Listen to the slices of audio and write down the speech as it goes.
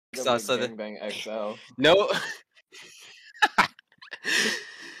sauce. So Gangbang XL. no,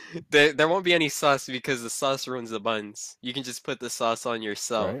 there won't be any sauce because the sauce ruins the buns. You can just put the sauce on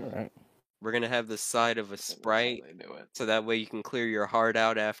yourself. Right. We're gonna have the side of a That's how Sprite, they do it. so that way you can clear your heart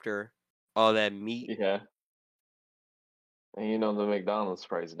out after all that meat. Yeah. And you know the McDonald's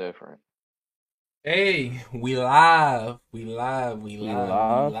Sprite's different. Hey, we live. We live. We We live. We live.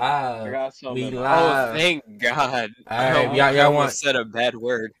 I live. got some We in my Oh, live. thank God! Alright, I y'all want. almost said a bad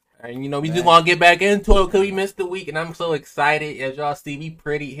word. And you know, we just Man. want to get back into it because we missed the week, and I'm so excited. As y'all see, we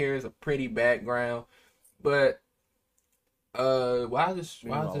pretty here is a pretty background, but why is this?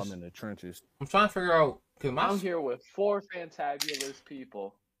 Meanwhile, I'm in the trenches. I'm trying to figure out because I'm here with 4 fantabulous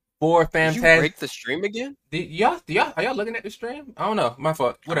people. four Did fantastic. you break the stream again? Are y'all looking at the stream? I don't know. My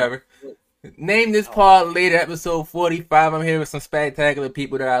fault. Whatever. Name this pod later, episode 45. I'm here with some spectacular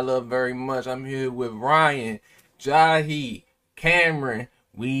people that I love very much. I'm here with Ryan, Jahi, Cameron.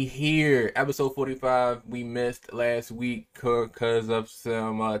 We here. Episode 45 we missed last week because of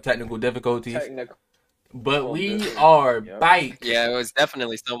some technical difficulties. But we are bike. Yeah, it was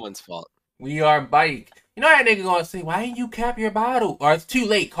definitely someone's fault. We are bike. You know that nigga gonna say, why didn't you cap your bottle? Or it's too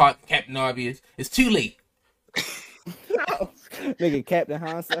late, Captain Obvious. It's too late. Nigga, Captain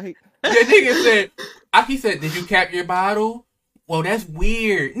Hindsight. Yeah, nigga said, he said, did you cap your bottle? Well, that's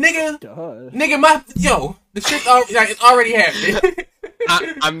weird. Nigga, the shit's it's already happening.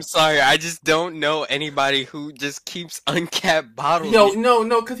 I'm sorry, I just don't know anybody who just keeps uncapped bottles.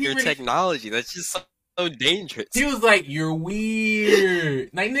 No, because your technology, that's just so dangerous. He was like, you're weird.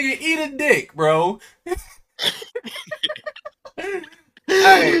 Like, nigga, eat a dick, bro.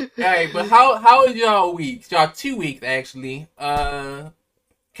 Alright, but how is y'all weeks? Y'all 2 weeks, actually.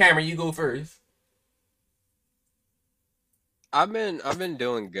 Cameron, you go first. I've been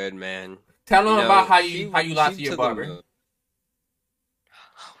doing good, man. Tell them about how you lost your barber.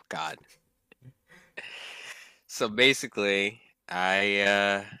 Oh God. So basically,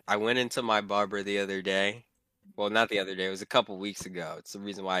 I went into my barber the other day. Well, not the other day. It was a couple weeks ago. It's the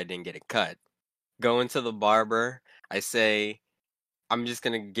reason why I didn't get it cut. Go into the barber. I say, I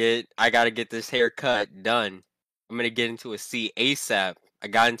gotta get this haircut done. I'm gonna get into a seat ASAP. I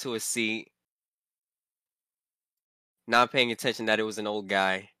got into a seat, not paying attention that it was an old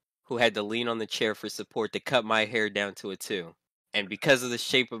guy who had to lean on the chair for support to cut my hair down to a 2. And because of the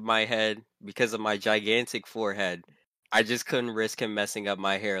shape of my head, because of my gigantic forehead, I just couldn't risk him messing up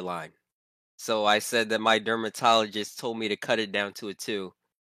my hairline. So I said that my dermatologist told me to cut it down to a 2.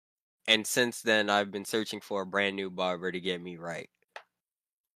 And since then, I've been searching for a brand new barber to get me right.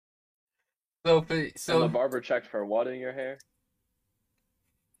 So and the barber checked for what in your hair?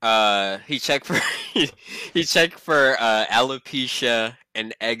 He checked for alopecia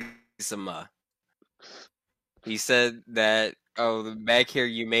and eczema. He said that back here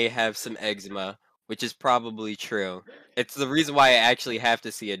you may have some eczema, which is probably true. It's the reason why I actually have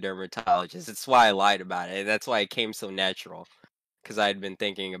to see a dermatologist. It's why I lied about it. And that's why it came so natural, because I had been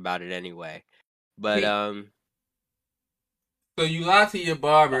thinking about it anyway. But So you lied to your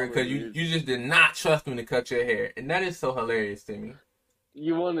barber because you just did not trust him to cut your hair, and that is so hilarious to me.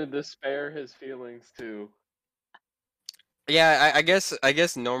 You wanted to spare his feelings too. Yeah, I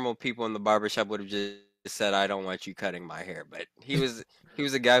guess normal people in the barbershop would have just said, I don't want you cutting my hair. But he was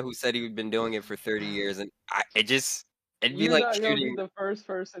a guy who said he'd been doing it for 30 years, and it'd be You're like not gonna shooting. be the first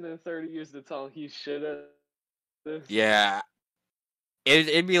person in 30 years to tell him he should have this. Yeah,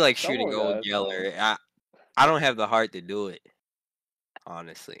 it'd be like shooting Old Yeller. I don't have the heart to do it.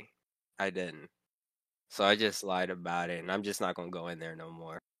 Honestly, I didn't. So I just lied about it, and I'm just not gonna go in there no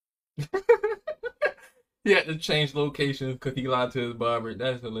more. He had to change locations because he lied to his barber.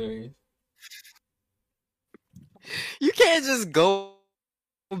 That's hilarious. You can't just go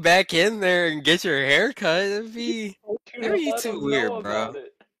back in there and get your hair cut. It'd be too weird, bro.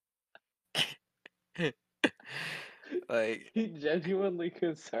 Like, he genuinely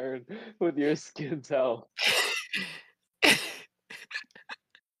concerned with your skin's health.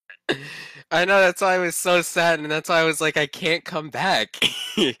 I know, that's why I was so sad, and that's why I was like, I can't come back.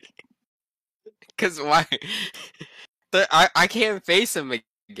 Cause why? I can't face him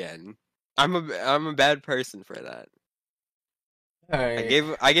again. I'm a bad person for that. Right.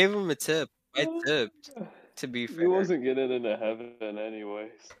 I gave him a tip. I tipped. To be fair, He wasn't getting into heaven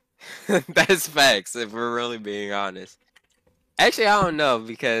anyways. That's facts. If we're really being honest. Actually, I don't know,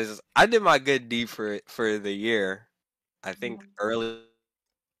 because I did my good deed for the year. I think earlier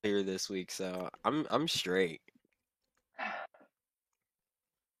this week, so I'm straight.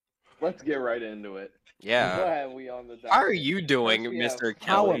 Let's get right into it. Yeah. What have we on the docket? How are you doing, Mr.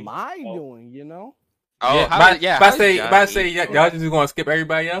 Kelly? How am I doing, you know? Oh, yeah, how? Yeah, how's about to say, Johnny? y'all just gonna skip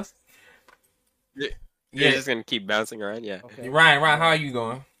everybody else. You're Yeah, just gonna keep bouncing around. Yeah. Okay. Ryan, how are you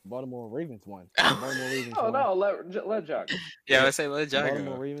going? Baltimore Ravens won. Baltimore Ravens Oh won. no, let Jack go. Yeah, let's say let John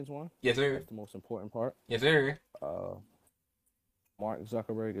Baltimore go. Ravens won. Yes, sir. That's the most important part. Yes, sir. Mark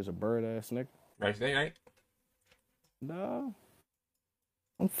Zuckerberg is a bird ass nigga. Right, say right. No,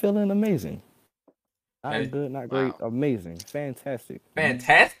 I'm feeling amazing. Not Hey. good, not great. Wow. Amazing, fantastic,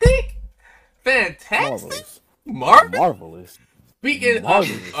 Fantastic. marvelous, Marvelous. Speaking of,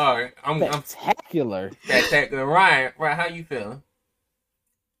 marvelous, all right, I'm spectacular. spectacular. Ryan, how you feeling?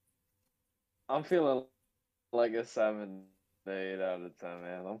 I'm feeling like a 7 to 8 out of 10,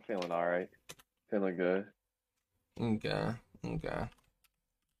 man. I'm feeling all right. Feeling good. Okay.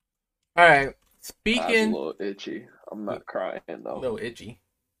 All right. I'm a Speaking, little itchy. I'm not crying a though. little itchy.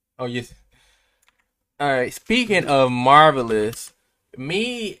 Oh yes. All right. Speaking of marvelous,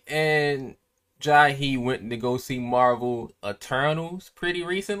 me and Jahi went to go see Marvel Eternals pretty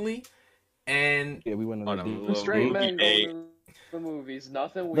recently, and Yeah, we went on On a a deep. little Straight movie men date. going to the movies.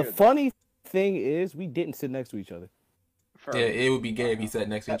 Nothing The weird. though. funny thing is, we didn't sit next to each other. For yeah, it would be gay if he sat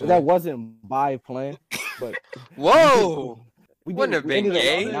next to each That other. wasn't by plan, but Whoa! we Wouldn't have we been ended up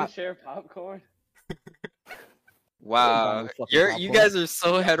gay. Y'all didn't not. share popcorn. Wow, no fucking you popcorn. guys are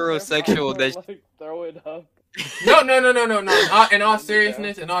so Y'all share heterosexual that popcorn, like, throw it up. No. In all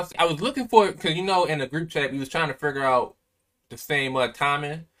seriousness, I was looking for because in the group chat we was trying to figure out the same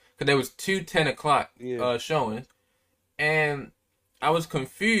timing because there was two 10 o'clock Yeah. showings, and I was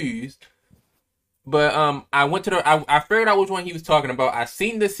confused. But I went to I figured out which one he was talking about. I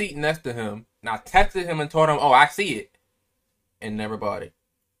seen the seat next to him, and I texted him and told him, "Oh, I see it," and never bought it.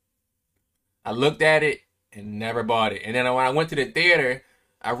 I looked at it and never bought it. And then when I went to the theater,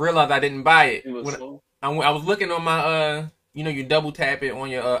 I realized I didn't buy it. It was When slow. I was looking on my you double tap it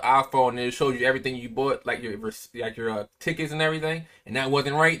on your iPhone and it shows you everything you bought, like your tickets and everything, and that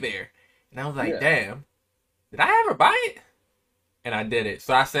wasn't right there. And I was like, Yeah. damn, did I ever buy it? And I did it.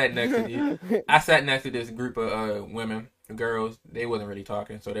 So I sat next to you. I sat next to this group of women, girls. They wasn't really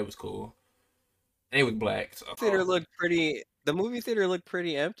talking, so they was cool. And it was black. So. theater looked pretty. The movie theater looked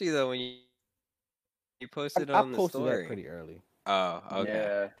pretty empty though when you posted I on the posted that story. pretty early. Oh,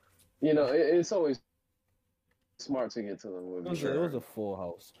 okay. Yeah. It's always smart to get to the movie. It was a full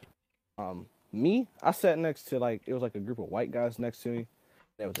house. Me, I sat next to it was like a group of white guys next to me.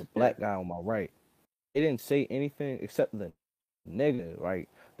 There was a black guy on my right. They didn't say anything except the negative. Right?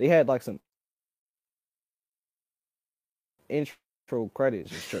 They had like some intro credits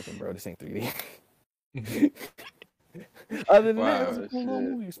just tripping, bro. This ain't 3D. Other than that, it was a cool little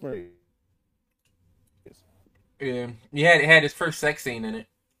movie experience. Yeah, it had his first sex scene in it.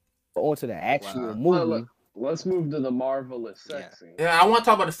 On to the actual Wow. movie. Let's move to the marvelous sex scene. Yeah, I want to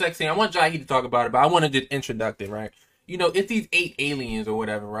talk about the sex scene. I want Jahi to talk about it, but I want to just introduce it, right? It's these 8 aliens or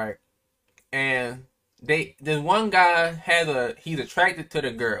whatever, right? And there's one guy he's attracted to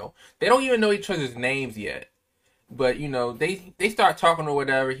the girl. They don't even know each other's names yet. But they start talking or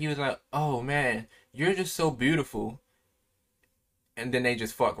whatever. He was like, "Oh man, you're just so beautiful," and then they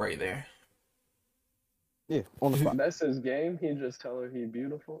just fuck right there. Yeah, on the spot. That's his game. He just tell her she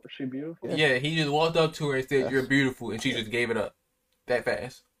beautiful. Yeah, he just walked up to her and said, "You're beautiful," and she just gave it up that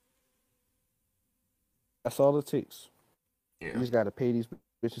fast. That's all it takes. Yeah. You just gotta pay these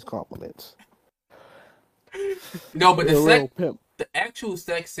bitches compliments. No, but the actual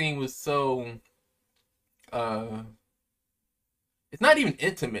sex scene was so it's not even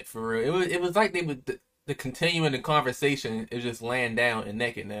intimate for real. It was like they would the continuing the conversation is just laying down and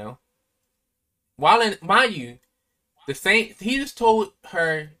naked now. Mind you, he just told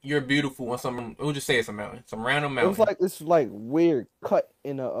her you're beautiful on we'll just say it's a mountain, some random mountain. It was like this weird cut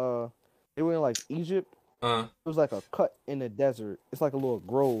in they were in like Egypt. It was like a cut in the desert. It's like a little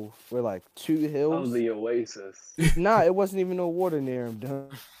grove where like 2 hills. Oh, the oasis. Nah, it wasn't even no water near him.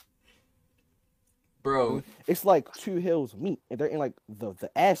 Bro, it's like 2 hills meet, and they're in like the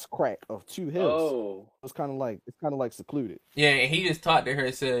ass crack of 2 hills. Oh, it's kind of like secluded. Yeah, and he just talked to her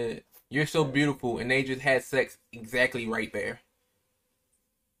and said, "You're so beautiful," and they just had sex exactly right there.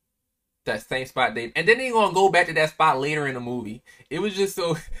 That same spot and then they gonna go back to that spot later in the movie. It was just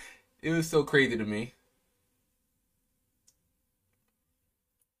so, it was so crazy to me.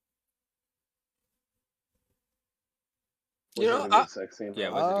 was it a good sex scene? Yeah,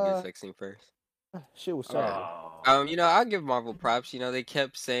 was it a good sex scene first? Shit was terrible. I'll give Marvel props. They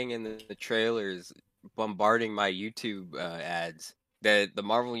kept saying in the trailers, bombarding my YouTube ads, that the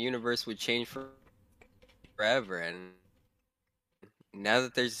Marvel universe would change forever, and Now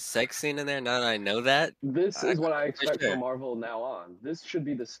that there's a sex scene in there, now that I know that, This is what I for expect sure. from Marvel now on. This should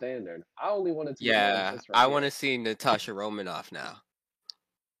be the standard. I only wanted to get love and Yeah, kiss from I want here. to see Natasha Romanoff now.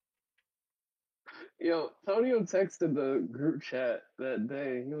 Yo, Tonio texted the group chat that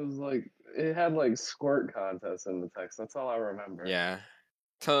day. He was like, it had like squirt contest in the text. That's all I remember. Yeah.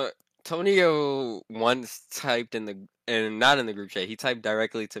 Tonio once typed in the and not in the group chat. He typed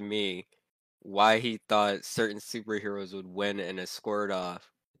directly to me why he thought certain superheroes would win in a squirt off.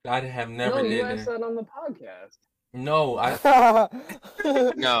 I have never No, you did asked that. that on the podcast. No,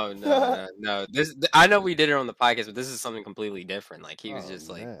 No. I know we did it on the podcast, but this is something completely different. Like he was Oh just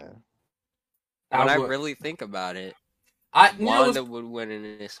like, man. when I would. really think about it, You know, Wanda would win in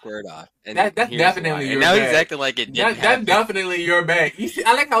a squirt off, and that's here's why. definitely And your now he's bag. acting like it didn't That's happen. definitely your bag. You see,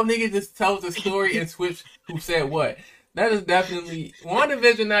 I like how niggas just tells a story and switch who said what. That is definitely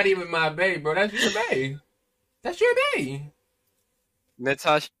WandaVision. Not even my babe, bro. That's your babe. That's your babe.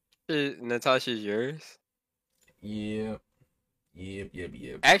 Natasha's yours. Yep.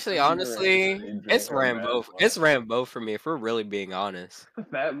 Actually, I'm honestly, gonna drink it's her Rambo. bad It's butt. Rambo for me. If we're really being honest.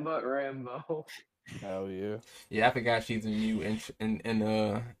 Fat butt Rambo. Hell yeah. Yeah, I forgot she's new in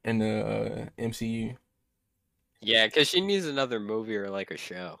the MCU. Yeah, because she needs another movie or like a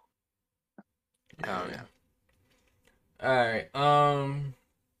show. I don't know. All right.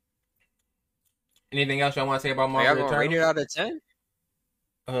 Anything else y'all want to say about Are y'all Marvel gonna rate it Eternals? out of 10?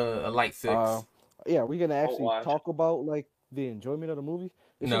 A light 6. Yeah, we're gonna actually watch. talk about like the enjoyment of the movie.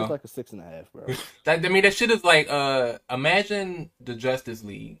 This No. is like a 6.5, bro. I mean, that shit is like imagine the Justice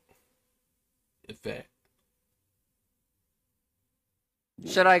League effect.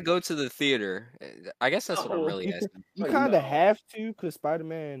 Should I go to the theater? I guess that's what I'm really asking. You Like, kind of no. have to, because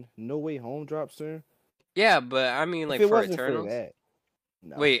Spider-Man No Way Home drops soon. Yeah, but I mean, like If it for wasn't Eternals. for that,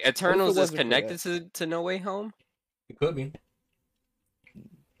 no. Wait, Eternals is wasn't for connected to No Way Home? It could be.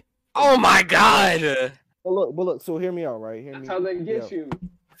 Oh my god! But look. So hear me out, right? That's how they get out. you.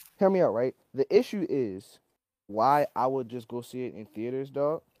 Hear me out, right? The issue is why I would just go see it in theaters,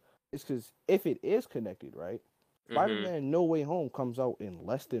 dog. Is because if it is connected, right? Spider-Man No Way Home comes out in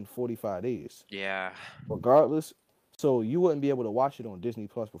less than 45 days. Yeah. Regardless, so you wouldn't be able to watch it on Disney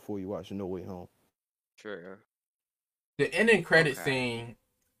Plus before you watch No Way Home. Sure. The ending credit Okay. scene.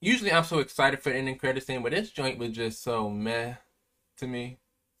 Usually, I'm so excited for the ending credit scene, but this joint was just so meh to me.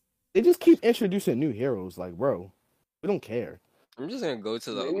 They just keep introducing new heroes, like, bro, we don't care. I'm just gonna go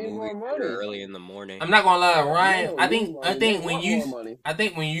to the They need movie more theater money. early in the morning. I'm not gonna lie, Ryan. They don't I need think money. They when want you more money.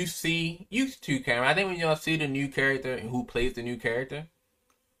 when you see you two, Cameron. I think when y'all see the new character and who plays the new character.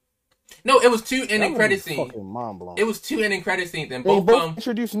 No, it was two ending credit scenes. Fucking mind blown. It was two ending credit scenes, and They both both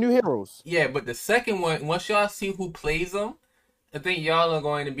introduced new heroes. Yeah, but the second one, once y'all see who plays them, I think y'all are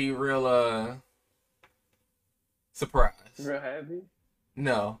going to be real surprised. Real happy.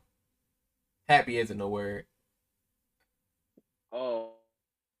 No, happy isn't a word. Oh.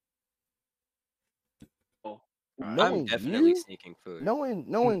 I'm definitely sneaking food.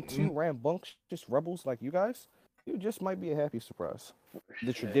 Knowing two rambunctious rebels like you guys, you just might be a happy surprise.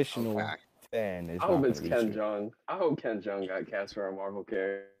 The traditional fan is. I hope it's Ken Jeong. I hope Ken Jeong got cast for a Marvel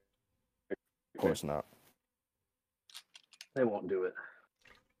character. Of course not. They won't do it.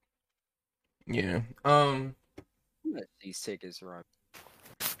 Yeah. These tickets run.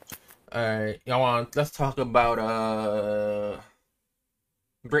 All right, y'all want? Let's talk about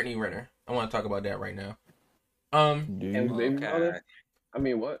Brittany Renner. I want to talk about that right now. And baby mother? I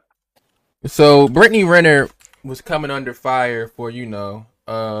mean, what? So Brittany Renner was coming under fire for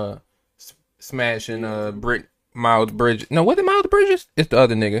smashing Miles Bridges. No, was it Miles Bridges? It's the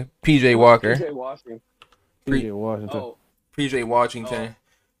other nigga, PJ Walker. PJ Washington. PJ Washington. Oh. PJ Washington.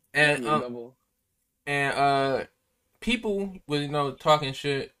 And people was talking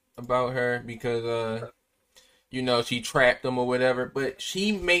shit about her because she trapped them or whatever, but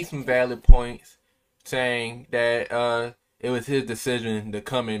she made some valid points saying that it was his decision to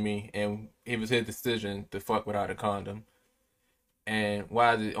come in me, and it was his decision to fuck without a condom. And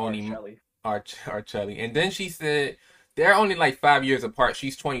why is it only Archelli? And then she said they're only like 5 years apart.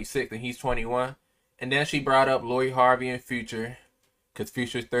 She's 26 and he's 21. And then she brought up Lori Harvey and Future, because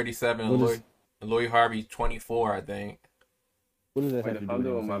Future's 37 and Lori Harvey's 24, I think. What does that Wait, have to if do I'm with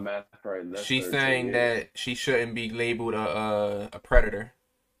doing my anything? math right, that's She's 13 saying years. that she shouldn't be labeled a predator.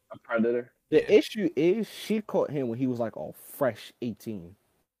 A predator? The issue is she caught him when he was like a fresh 18.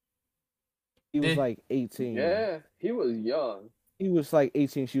 He was like 18. Yeah, he was young. He was like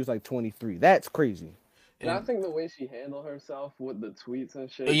 18. She was like 23. That's crazy. And I think the way she handled herself with the tweets and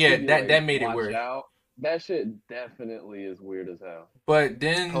shit. Yeah, be that like, made it watch weird. out. That shit definitely is weird as hell. But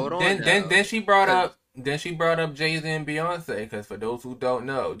then Hold on then she brought up then she brought up Jay-Z and Beyonce, because for those who don't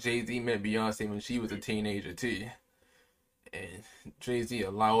know, Jay-Z met Beyonce when she was a teenager too. And Jay-Z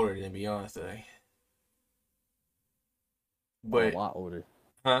a lot older than Beyonce. But a lot older.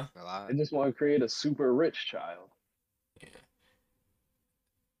 huh? A lot. I just want to create a super rich child. Yeah.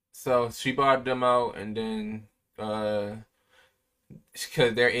 So she brought them out, and then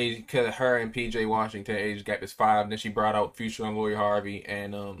because their age, because her and PJ Washington age gap is 5. Then she brought out Future and Lori Harvey,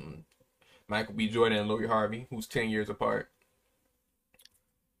 and Michael B. Jordan and Lori Harvey, who's 10 years apart.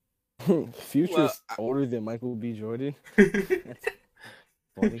 Future's older than Michael B. Jordan. That's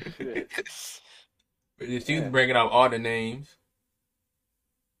funny. She was bringing out all the names.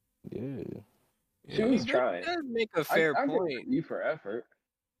 Yeah. She was trying. That make a fair I point. E for effort.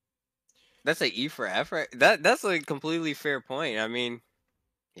 That's a E for effort. That's a completely fair point. I mean,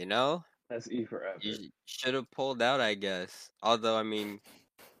 you know, That's E for effort. you should have pulled out, I guess. Although, I mean,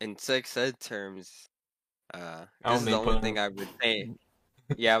 in sex ed terms, this is the only thing I retained.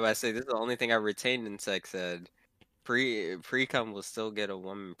 Yeah, but I say this is the only thing I retained in sex ed. Pre-cum will still get a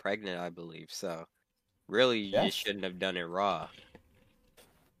woman pregnant, I believe. So, really, you just shouldn't have done it raw.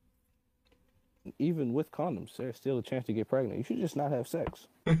 Even with condoms, there's still a chance to get pregnant. You should just not have sex.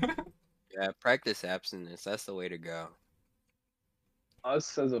 Yeah, practice abstinence. That's the way to go.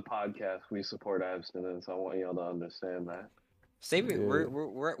 Us as a podcast, we support abstinence. I want y'all to understand that. Save it.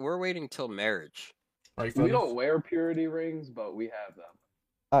 We're waiting till marriage. We don't wear purity rings, but we have them.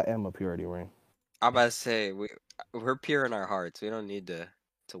 I am a purity ring. I'm about to say we're pure in our hearts. We don't need to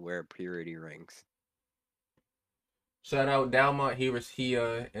wear purity rings. Shout out Dalmont. He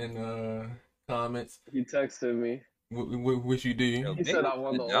in comments. He texted me. What you do? He said I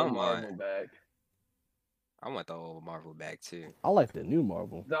want the old Marvel back. I want the old Marvel back too. I like the new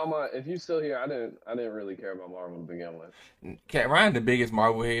Marvel. Dalmont, if you still here, I didn't really care about Marvel to begin with. Cat Ryan, the biggest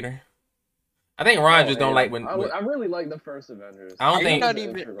Marvel hater. I think Ryan just don't like when. I really like the first Avengers. I don't think.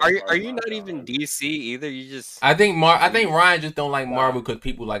 Are you not even DC either? You just. I think Ryan just don't like Marvel because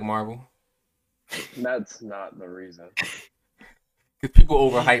people like Marvel. That's not the reason. Because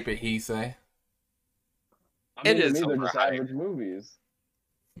people overhype it. He say. I mean, it is they're just average movies.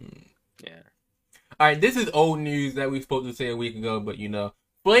 Yeah. All right, this is old news that we were supposed to say a week ago, but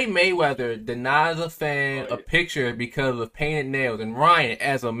Floyd Mayweather denies a fan a picture because of painted nails. And Ryan,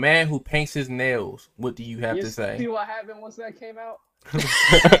 as a man who paints his nails, what do you have to say? See what happened once that came out?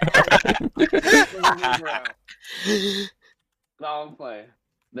 No, I'm playing.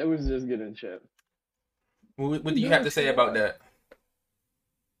 They was just getting chipped. What do you have to say about that?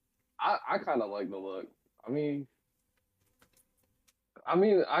 I kind of like the look. I mean,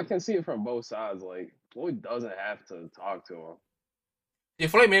 I can see it from both sides. Like, Floyd doesn't have to talk to him. Yeah,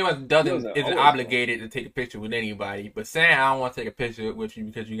 Floyd Mayweather isn't obligated to take a picture with anybody, but saying I don't want to take a picture with you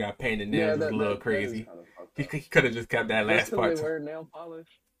because you got painted nails is a little crazy. He could have just kept that last part. They wear nail polish.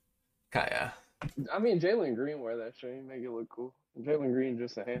 Kinda. I mean, Jalen Green wear that shit, make it look cool. Jalen Green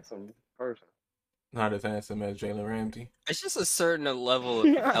just a handsome person. Not as handsome as Jalen Ramsey. It's just a certain level of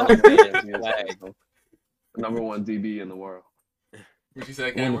elevated flag. Number 1 DB in the world. What you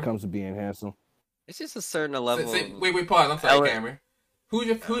say, Cameron? When it comes to being handsome, it's just a certain level. Wait, pause. I'm sorry, Cameron. Say who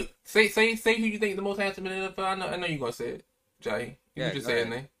you think is the most handsome in the NFL? I know you're gonna say it, Jay. You can just say his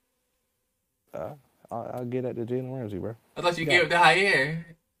name. I'll get that to Jalen Ramsey, bro. I thought you gave it to Jair.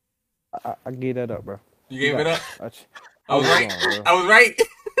 I gave that up, bro. You gave it up. I was right. I was right.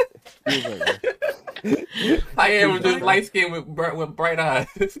 Right, Jair was just light skinned with bright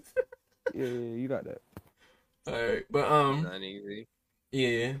eyes. Yeah, you got that. All right, but not easy.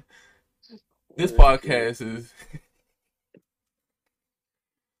 Yeah, this podcast is.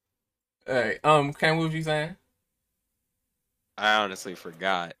 All right, Cam, what was you saying? I honestly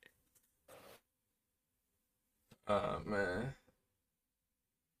forgot. Man.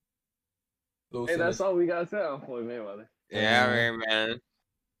 Hey, that's all we got to say on Floyd Mayweather. Yeah, man.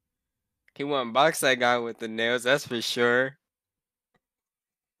 He wouldn't box that guy with the nails, that's for sure.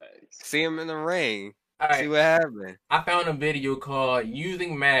 See him in the ring. Right. See what happened. I found a video called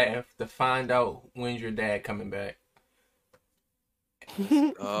 "Using Math to Find Out When's Your Dad Coming Back."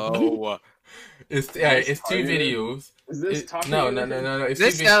 Oh, it's 2 videos. Is this targeted? No.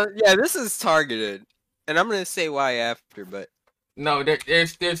 This is targeted, and I'm gonna say why after. But no,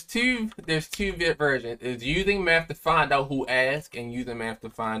 there's two versions. It's using math to find out who asked, and using math to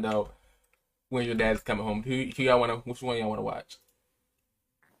find out when your dad's coming home. Which one y'all wanna watch?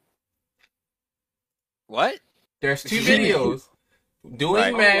 What? There's 2 videos.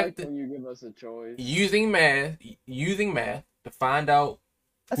 Doing math. When you give us a choice. Using math to find out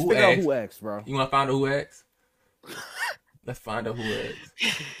who asked. Who asked, bro? You want to find out who asked? Let's find out who asked.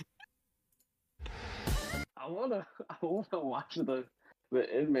 I wanna watch the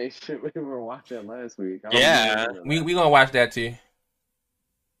inmate shit we were watching last week. Yeah. We gonna watch that too.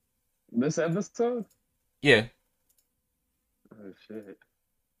 This episode? Yeah. Oh shit.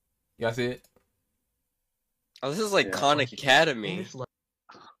 Y'all see it? Oh, this is like Yeah. Khan Academy. English lesson.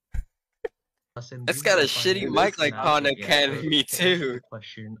 It's we got a will find shitty out mic like now Khan the Academy answer to answer too. the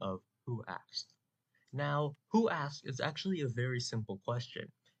question of who asked. Now, who asked is actually a very simple question.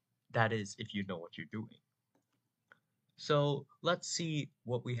 That is, if you know what you're doing. So let's see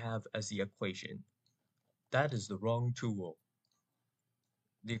what we have as the equation. That is the wrong tool.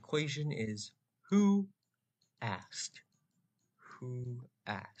 The equation is who asked. Who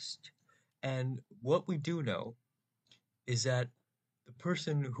asked. And what we do know is that the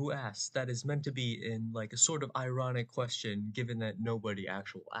person who asked, that is meant to be in like a sort of ironic question, given that nobody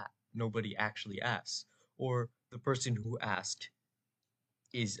actually asks, or the person who asked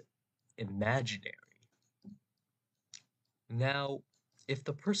is imaginary. Now, if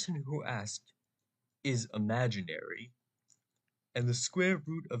the person who asked is imaginary, and the square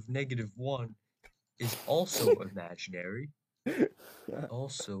root of -1 is also imaginary,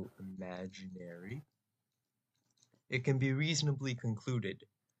 it can be reasonably concluded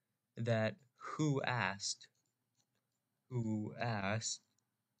that who asked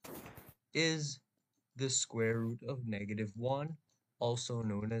is the square root of -1, also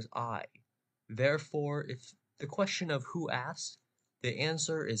known as I. Therefore, if the question of who asked, the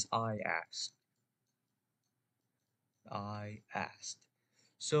answer is I asked. I asked.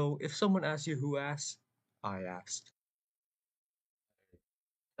 So if someone asks you who asked, I asked.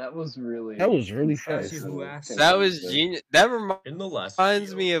 That was really fast. Ask you who asked. That was conclusive. genius. That In the last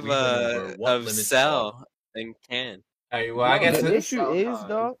reminds video, me we went over what of limits Cell and Can. Hey, well, I No, guess that The is issue is, Saltine.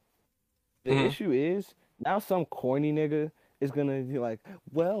 dog. The Mhm. issue is now some corny nigga is gonna be like,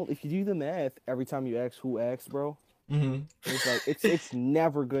 well, if you do the math every time you ask who asked, bro, it's like it's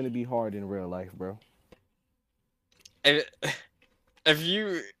never gonna be hard in real life, bro. If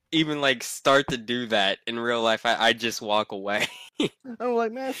you even like start to do that in real life, I just walk away. I'm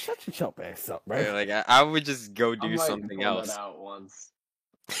like, man, shut your chump ass up, bro. Like I would just go I do might something pull else. that out once.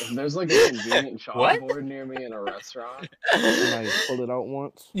 If there's like a convenient What? chalkboard near me in a restaurant. You might pull it out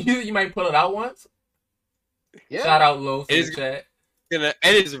once. You might pull it out once. Yeah. Shout out Los in It's the chat.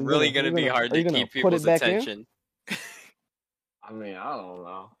 It is really You're gonna be gonna- hard are you to gonna keep put it people's back in? attention. I mean, I don't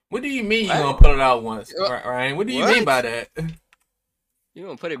know. What do you mean you What? gonna pull it out once, What? Ryan? What do you What? mean by that? You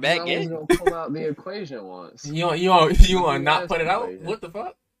gonna put it I back was in? gonna pull out the equation once. You want The not last put it out? equation. What the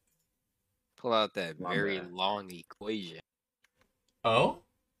fuck? Pull out that My very bad. long equation. Oh,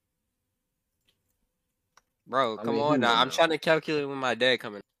 Bro, I come mean, on he now. would I'm know. trying to calculate when my dad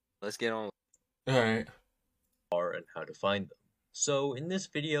coming. Let's get on. all right. are and how to find them. So in this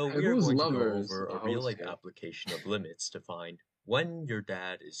video, Hey, we are whose going to go lover is over the a host real-life here? application of limits to find when your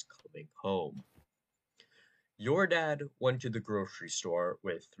dad is coming home. Your dad went to the grocery store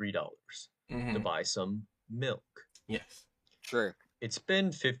with $3 to Mhm. buy some milk. Yes. Sure. It's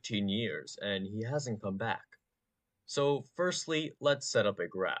been 15 years and he hasn't come back. So firstly, let's set up a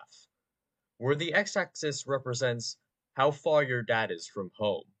graph, where the x-axis represents how far your dad is from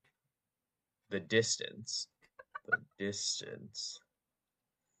home. The distance.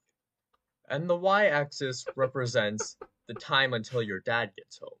 And the y-axis represents the time until your dad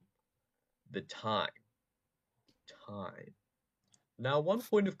gets home. The time. Now, one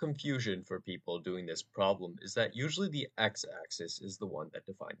point of confusion for people doing this problem is that usually the x-axis is the one that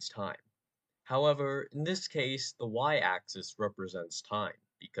defines time. However, in this case, the y-axis represents time,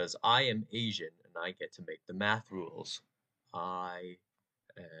 because I am Asian and I get to make the math rules. I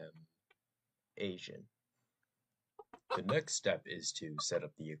am Asian. The next step is to set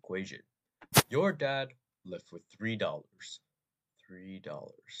up the equation. Your dad left with $3,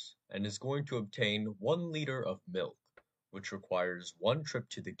 and is going to obtain 1 liter of milk, which requires 1 trip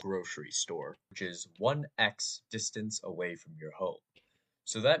to the grocery store, which is 1x distance away from your home.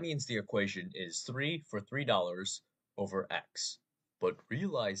 So that means the equation is 3 for $3 over x. But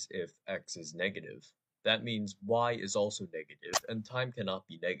realize if x is negative, that means y is also negative, and time cannot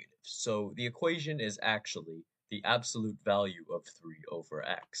be negative. So the equation is actually the absolute value of 3 over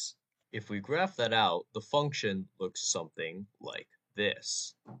x. If we graph that out, the function looks something like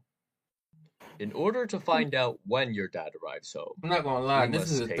this. In order to find out when your dad arrives home, I'm not gonna lie. we This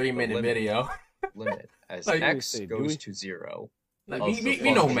must is a take 3-minute the video. limit as Like, x say, goes Dewey? to 0. Like, of we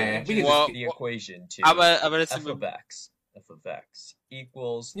the know, function, man. We change can Well, the equation to I'm gonna f of x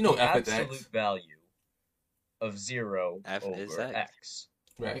equals You know the f is absolute x. value of 0 F is over x. x.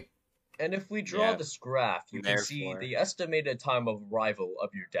 Right. And if we draw Yeah. this graph, you can see Therefore. the estimated time of arrival of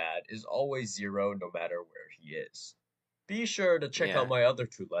your dad is always 0 no matter where he is. Be sure to check Yeah. out my other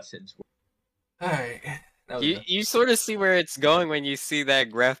 2 lessons. Alright. You sort of see where it's going when you see that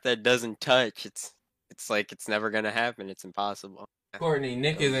graph that doesn't touch. It's like it's never gonna happen. It's impossible. Courtney,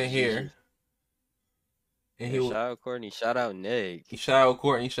 Nick Those isn't here. GGs. And Yeah, shout out Courtney. Shout out Nick. shout out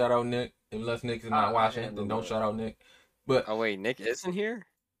Courtney, shout out Nick. Unless Nick is not I watching, handle then don't that. shout out Nick. But Oh wait, Nick isn't here?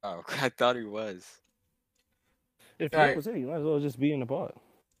 Oh, I thought he was. If Alright. Nick was here, you might as well just be in the pod.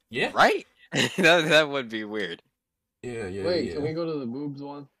 yeah. Right? that would be weird. Yeah. Wait, can we go to the boobs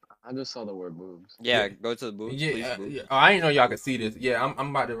one? I just saw the word boobs. Yeah, go to the boobs, please. Yeah, Boobs. yeah. Oh, I didn't know y'all could see this. Yeah, I'm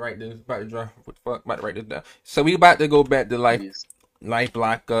about to write this. About to draw. What the fuck? About to write this down. So we about to go back to life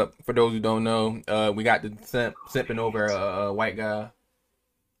lockup. For those who don't know, we got the simping over a white guy.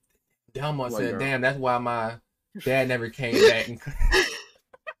 Delmont said, "Damn, that's why my dad never came back."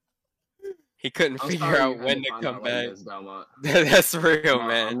 He couldn't figure out when to come back. Like this, That's real,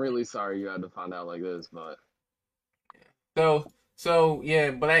 man. I'm really sorry you had to find out like this, but So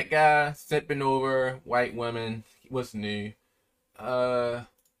yeah, black guy simping over white women. What's new?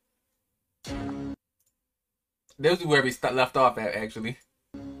 This is where we left off at, actually.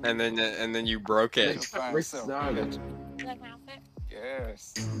 And then you broke it. You like my outfit?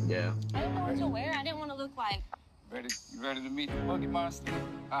 Yes. Yeah. I didn't know what to wear. I didn't want to look like. You ready to meet the Boogie Monster?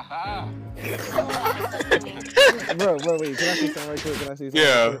 Aha! Bro, wait. Can I say something right quick?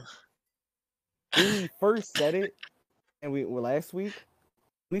 Yeah. When he first said it, and we were last week,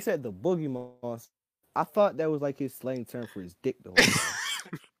 when he said the boogie monster, I thought that was like his slang term for his dick the whole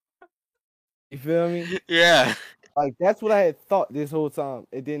time. You feel me? Yeah. Like that's what I had thought this whole time.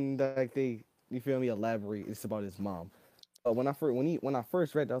 It didn't like you feel me, elaborate. It's about his mom. But when I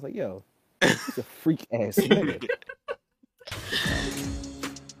first read that, I was like, yo, he's a freak ass nigga.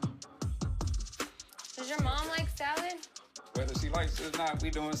 Does your mom like salad? Whether she likes it or not, we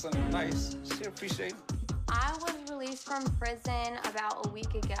doing something nice. She appreciate it. I was released from prison about a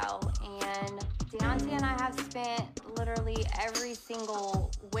week ago, and Deontay and I have spent literally every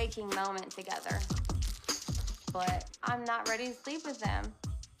single waking moment together. But I'm not ready to sleep with them.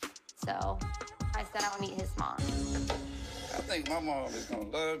 So I said I would meet his mom. I think my mom is gonna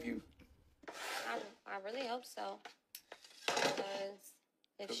love you. I really hope so. Because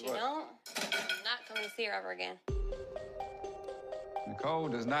if she what? don't, I'm not coming to see her ever again. Nicole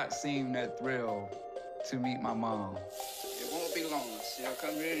does not seem that thrilled to meet my mom. It won't be long. She'll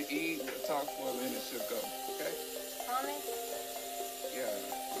come here to eat, we'll talk for a minute, she'll go. Okay? Promise? Yeah, I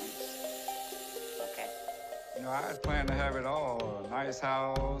promise. Okay. You know, I had planned to have it all. A nice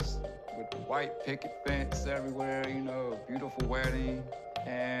house with the white picket fence everywhere, you know, a beautiful wedding.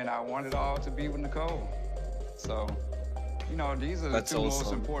 And I want it all to be with Nicole. So, you know, these are the two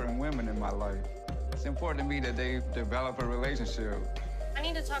most important women in my life. It's important to me that they develop a relationship. I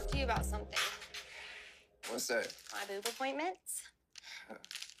need to talk to you about something. What's that? My boob appointments.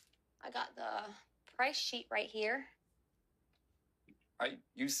 I got the price sheet right here. Are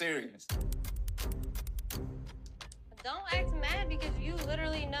you serious? Don't act mad because you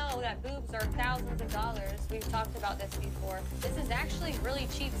literally know that boobs are thousands of dollars. We've talked about this before. This is actually really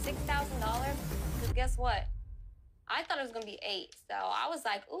cheap, $6,000. Because guess what? I thought it was gonna be $8,000, so I was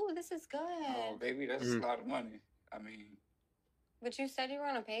like, "Ooh, this is good." Oh, baby, that's a lot of money. I mean, But you said you were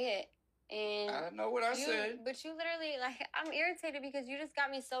gonna pay it, and I know what I said. But you literally, like, I'm irritated because you just got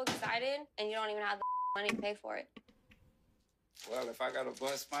me so excited, and you don't even have the money to pay for it. Well, if I gotta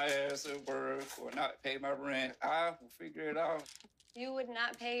bust my ass at work or not pay my rent, I will figure it out. You would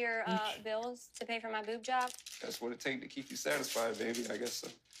not pay your bills to pay for my boob job? That's what it takes to keep you satisfied, baby. I guess so.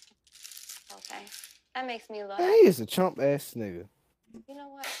 Okay. That makes me laugh. He is a chump ass nigga. You know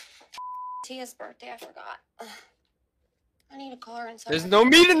what? Tia's birthday, I forgot. I need to call her and tell There's her. no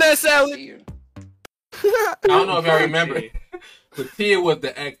meat in that salad. I don't know if y'all remember, but Tia was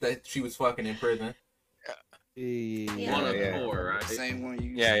the ex that she was fucking in prison. Yeah. One of four, right? Same one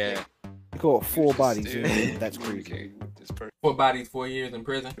you. Yeah. You call it 4 bodies. Still That's crazy. communicate with this person. 4 bodies, 4 years in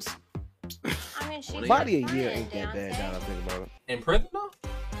prison. I mean, she's Body my a year friend, ain't that bad now that I think about it. In prison though?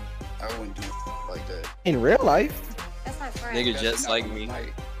 I wouldn't do like that. In real life, That's my friend. Nigga just like me.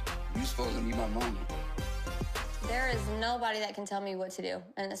 Like, you supposed to be my mama. There is nobody that can tell me what to do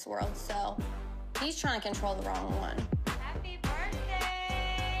in this world, so he's trying to control the wrong one. Happy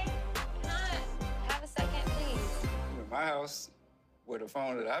birthday! Come on, have a second, please. You in my house with a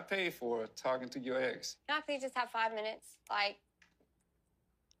phone that I paid for talking to your ex. Can I please just have 5 minutes? Like,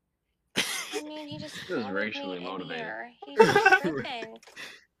 I mean, he just This is followed racially me in motivated. here. He's just tripping.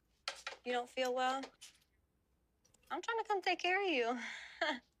 You don't feel well? I'm trying to come take care of you.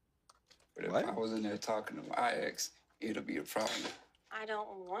 But if What? I was in there talking to my ex, it'll be a problem. I don't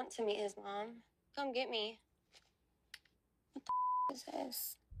want to meet his mom. Come get me. What the is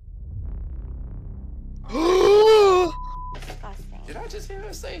this? Disgusting. Did I just hear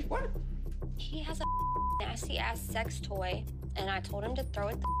her say what? He has a nasty ass sex toy, and I told him to throw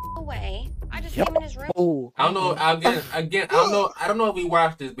it away. I just Yo. came in his room. Oh, I don't know. Again, I don't know if we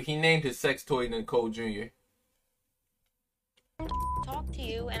watched this, but he named his sex toy Nicole Jr. Talk to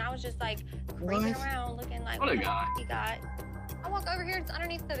you, and I was just like creeping around, looking like What a the guy. he got. I walk over here, it's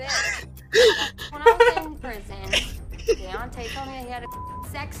underneath the bed. When I was in prison, Deontay told me he had a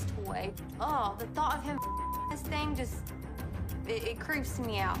sex toy. Oh, the thought of him this thing just it creeps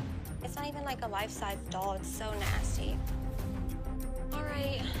me out. It's not even like a life-size doll. It's so nasty. All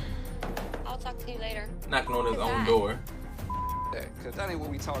right, I'll talk to you later. Knocking on his Who's own that? door. Because that ain't what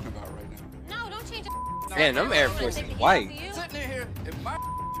we talking about right now. No, don't change. Man, them Air Force is white. Sitting in here in my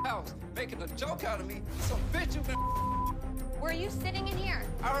house making a joke out of me. Some bitch you been. Were you sitting in here?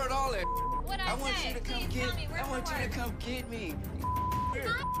 I heard all that. What I want you to come get me. I want you to come get me.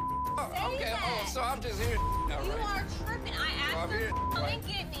 Okay, so I'm just here now, You right? are tripping. I So I'm asked her here, to come right? and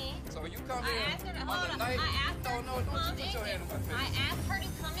get me. So you come I here asked her to on hold the on. night. I asked her No, to don't come you put and your get hand in my me. I face. asked her to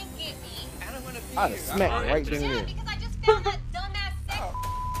come and get me. I don't want to be I'd here. have smacked I'm right then and Yeah, there. because I just found that dumbass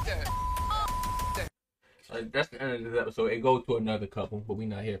sex. that. That's the end of this episode. It goes to another couple, but we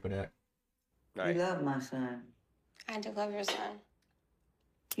not here for that. Right. You love my son. I do love your son.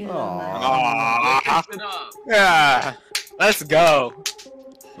 You love my son. Aww. It up. Yeah. Let's go.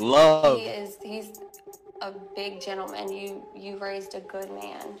 Love. He's a big gentleman. You raised a good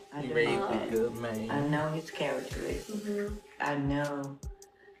man. I You do raised know a it. good I man. know his characteristics. I know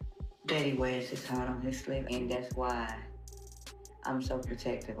that he wears his heart on his sleeve, and that's why I'm so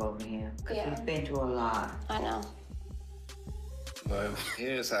protective over him. Because Yeah. he's been through a lot. I know. But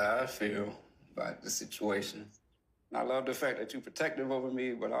here's how I feel about the situation. I love the fact that you're protective over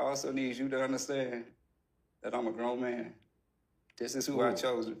me, but I also need you to understand that I'm a grown man. This is who I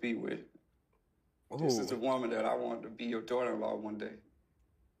chose to be with. This is the woman that I want to be your daughter-in-law one day.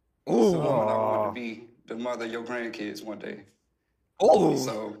 This is the woman I want to be the mother of your grandkids one day. Oh.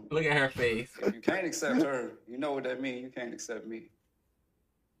 So Look at her face. if you can't accept her, you know what that means. You can't accept me.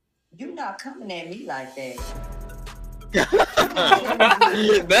 You're not coming at me like that. That's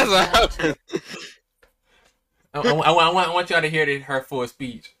what happened. I want y'all to hear her full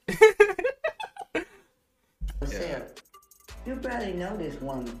speech. Yourself. You barely know this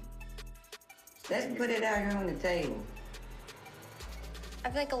woman. Let's put it out here on the table. I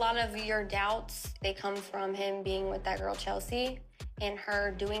feel like a lot of your doubts, they come from him being with that girl Chelsea and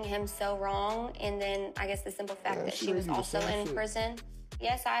her doing him so wrong. And then I guess the simple fact that she was also in prison.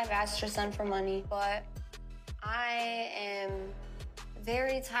 Yes, I have asked your son for money, but I am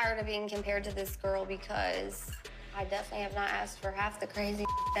very tired of being compared to this girl because I definitely have not asked for half the crazy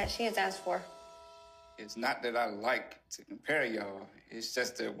that she has asked for. It's not that I like to compare y'all. It's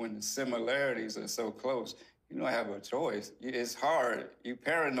just that when the similarities are so close, you don't have a choice. It's hard. You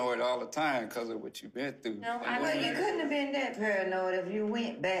paranoid all the time because of what you've been through. No, Well, you couldn't have been that paranoid if you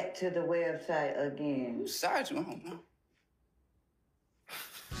went back to the website again. Besides you, I don't know.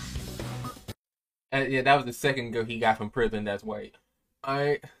 Yeah, that was the second girl he got from prison. That's white. All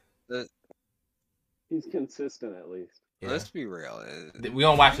right. He's consistent at least. Yeah. Let's be real. We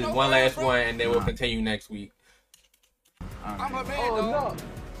gonna watch this one last one, and then we'll continue next week. I'm a man, Oh though. no!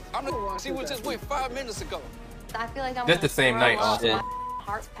 I'm the. She was just went 5 minutes ago. I feel like I'm Just the gonna same throw night, up. also. My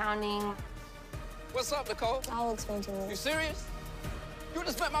heart's pounding. What's up, Nicole? I'll explain to You you. serious? You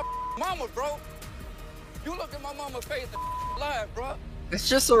just met my mama, bro. You looked at my mama's face and lied, bro. It's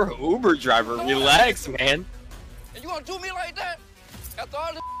just a Uber driver. Relax, man. And you gonna do me like that? After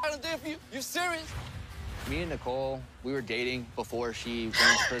all this I done did for you? You serious? Me and Nicole, we were dating before she went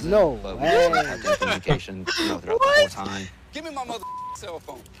to prison. No but we way. just kept in communication, throughout the whole time. Give me my mother cell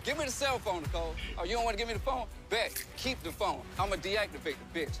phone. Give me the cell phone, Nicole. Oh, you don't want to give me the phone? Bet. Keep the phone. I'ma deactivate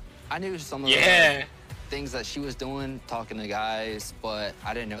the bitch. I knew some of Yeah. the things that she was doing, talking to guys, but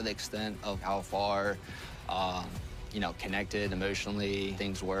I didn't know the extent of how far, connected emotionally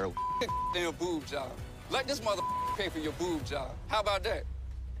things were. Damn boob job. Let this mother pay for your boob job. How about that?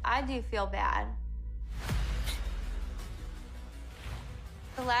 I do feel bad.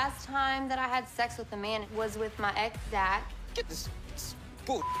 The last time that I had sex with a man was with my ex, Zach. Get this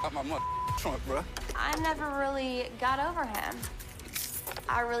bull out my mother trunk, bro. I never really got over him.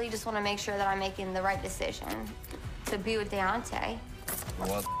 I really just want to make sure that I'm making the right decision to be with Deontay.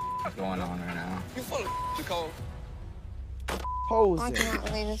 What's going on right now? You full of Nicole. Posing. cannot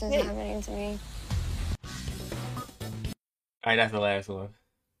believe this is happening to me. All right, that's the last one.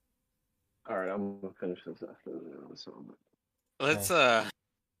 All right, I'm gonna finish this after the episode. Let's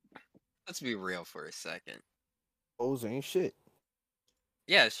let's be real for a second. Those ain't shit.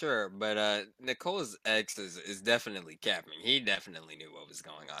 Yeah, sure, but Nicole's ex is definitely capping. He definitely knew what was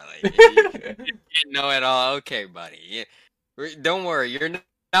going on. Like, you didn't know at all. Okay, buddy. Don't worry, you're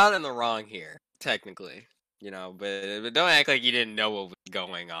not in the wrong here, technically. You know, but don't act like you didn't know what was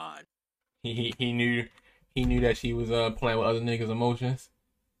going on. He knew that she was playing with other niggas' emotions.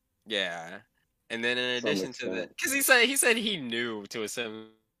 Yeah, and then in Some addition to that, extent. because he said he knew to a certain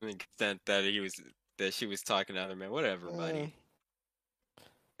extent that she was talking to other men. Whatever, buddy.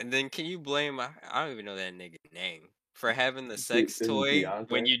 And then can you blame I don't even know that nigga's name for having the sex Is it toy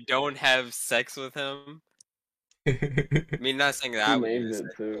when Deontay? you don't have sex with him? I mean, not saying that He I would do named the it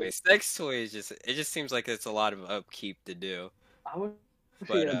sex too. toy. Sex toy is it just seems like it's a lot of upkeep to do. I wish he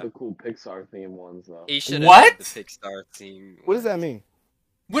But had the cool Pixar theme ones though. he should have What? had the Pixar theme. What does that mean?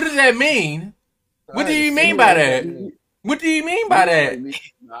 What does that mean? What do I you had to mean see by what that? mean. What do you mean by that?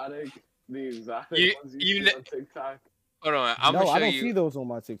 Like the exotic You- ones you you kn- see on TikTok. Hold on, I'm No, gonna I show don't you. see those on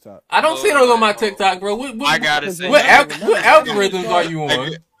my TikTok. I don't see Hold those on my on. TikTok, bro. I gotta Because say, What remember, what that shit is algorithms from- are you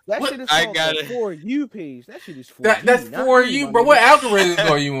on? That What? shit is I from gotta- the For You page. That shit is for That's you. not for me, you, my bro. nigga. What algorithms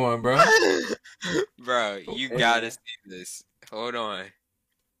are you on, bro? bro, you Hey, gotta man. see this. Hold on.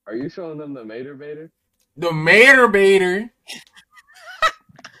 Are you showing them the Mater Baiter? The Mater Baiter.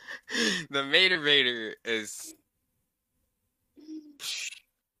 The Mater is.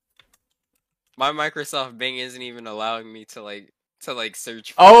 My Microsoft Bing isn't even allowing me to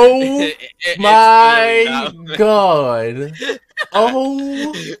search for Oh it. It's my literally not- god.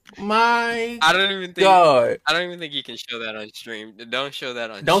 Oh my I don't even think god. I don't even think you can show that on stream. Don't show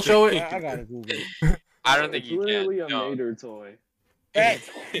that on Don't show stream. it. I gotta Google it. I don't think It's you literally can. a No. Mater toy. That's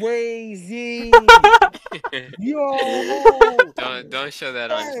crazy. Yo. Don't show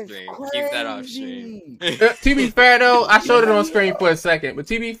that on That's stream. Keep that off stream. crazy. To be fair though, I showed it on screen for a second. But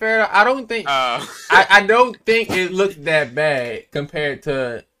to be fair, though, I don't think I don't think it looks that bad compared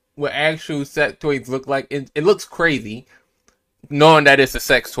to what actual sex toys look like. It looks crazy, knowing that it's a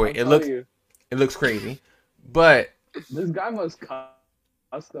sex toy. I'll tell you, It looks crazy, but this guy must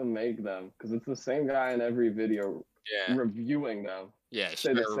custom make them because it's the same guy in every video yeah. reviewing them. Yeah,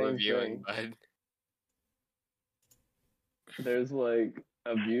 Say the sure, same reviewing, thing. bud. There's like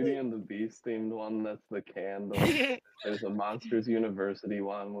a Beauty and the Beast themed one that's the candle. There's a Monsters University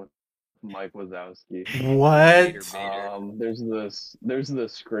one with Mike Wazowski. what? There's the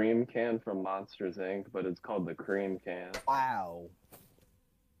Scream can from Monsters Inc., but it's called the Cream can. Wow.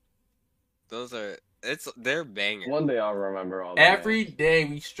 They're bangers. One day I'll remember all that. Every day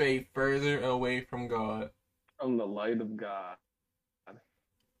we stray further away from God. From the light of God.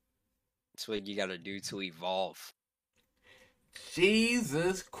 That's what you gotta do to evolve.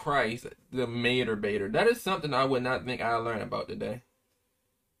 Jesus Christ, the Mater Baiter. That is something I would not think I'd learn about today.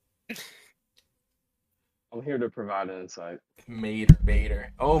 I'm here to provide an insight. Mater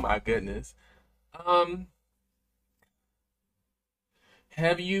Baiter. Oh my goodness.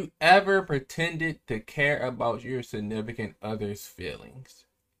 Have you ever pretended to care about your significant other's feelings?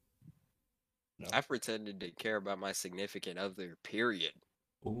 No. I pretended to care about my significant other, period.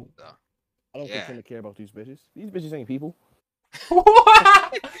 Ooh. So, I don't yeah. pretend to care about these bitches. These bitches ain't people.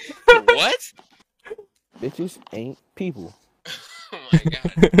 What? Bitches ain't people. Oh my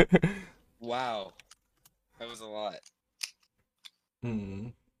god. Wow. That was a lot.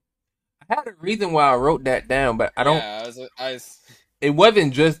 I had a reason why I wrote that down, but I don't. Yeah, I was It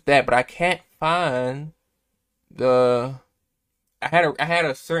wasn't just that, but I can't find the. I had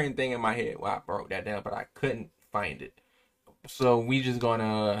a certain thing in my head why I wrote that down, but I couldn't find it. So we just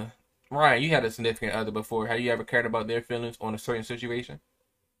gonna. Ryan, you had a significant other before. Have you ever cared about their feelings on a certain situation?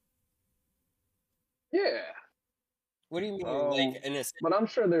 Yeah. What do you mean? Like in a But I'm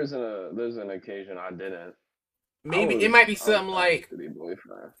sure there's an occasion I didn't. Maybe it might be something like.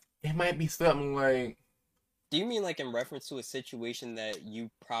 boyfriend. It might be something like. Do you mean like in reference to a situation that you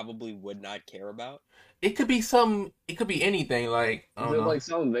probably would not care about? It could be something. It could be anything. Like I Is don't it know. like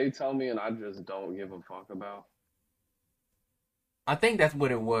something they tell me and I just don't give a fuck about? I think that's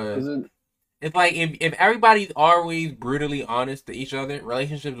what it was. Is it? It's like if everybody's always brutally honest to each other,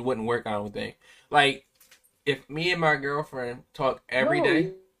 relationships wouldn't work. I don't think. Like if me and my girlfriend talk every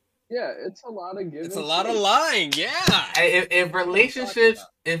day. Yeah, it's a lot of giving. It's a lot of lying, yeah. If relationships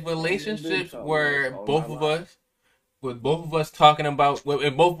were all both my of life. us, with both of us talking about,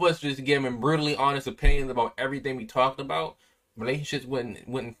 if both of us just giving brutally honest opinions about everything we talked about, relationships wouldn't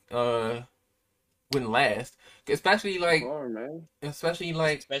last. Especially like, Sure, man. Especially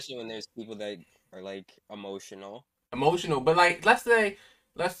when there's people that are like emotional. But like, let's say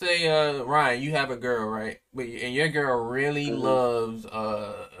let's say Ryan, you have a girl, right? And your girl really loves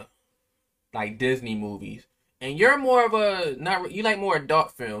like Disney movies, and you're more of a not you like more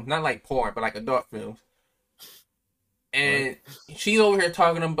adult films, not like porn, but like adult films. And she's over here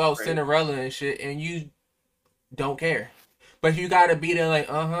talking about Cinderella and shit, and you don't care, but you gotta be there like,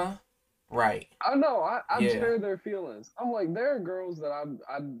 right. I know. I share their feelings. I'm like, there are girls that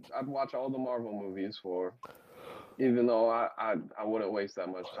I'd watch all the Marvel movies for, even though I wouldn't waste that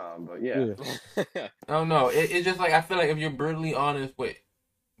much time. But yeah. I don't know. It's just like I feel like if you're brutally honest with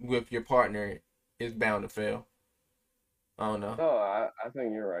your partner, it's bound to fail. I don't know. Oh, I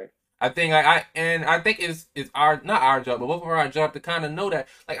think you're right. I think I think it's our not our job, but both of our job to kind of know that.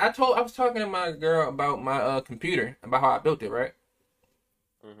 Like I was talking to my girl about my computer, about how I built it, right?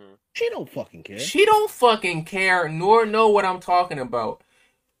 She don't fucking care. She don't fucking care nor know what I'm talking about.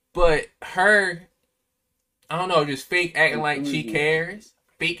 But her, I don't know, just fake acting like she cares,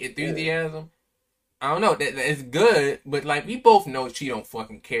 fake enthusiasm. I don't know, that it's good, but like we both know she don't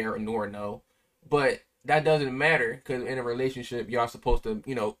fucking care nor know. But that doesn't matter because in a relationship, y'all supposed to,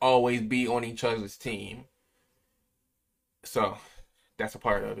 always be on each other's team. So that's a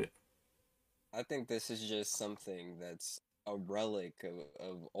part of it. I think this is just something that's a relic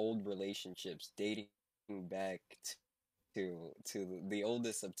of old relationships dating back to the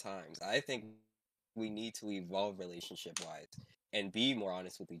oldest of times. I think we need to evolve relationship wise and be more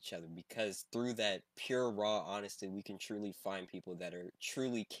honest with each other, because through that pure raw honesty we can truly find people that are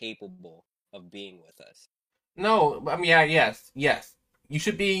truly capable of being with us. No, I mean, yes. You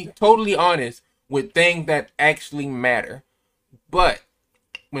should be totally honest with things that actually matter. But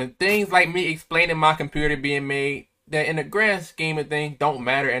when things like me explaining my computer being made, that in the grand scheme of things don't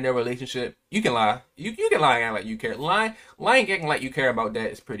matter in their relationship, you can lie. You can lie and act like you care. Lying acting like you care about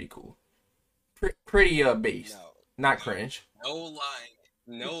that is pretty cool. Pretty base. No. Not cringe. No lying.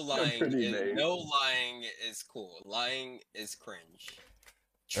 No lying is cool. Lying is cringe.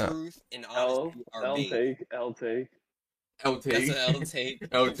 Truth and honesty are base. L take. That's an L take.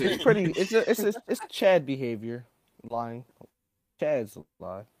 It's pretty. It's Chad behavior. Lying. Chad's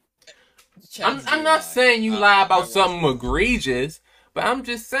lie. I'm not saying you lie about something egregious, but I'm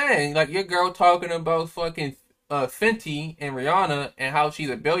just saying, like, your girl talking about fucking Fenty and Rihanna and how she's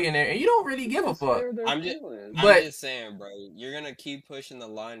a billionaire, and you don't really give a fuck. I'm just saying, bro, you're gonna keep pushing the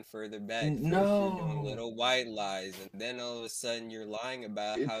line further back. First you're doing little white lies, and then all of a sudden you're lying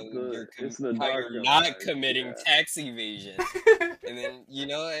about how you're not committing tax evasion. And then,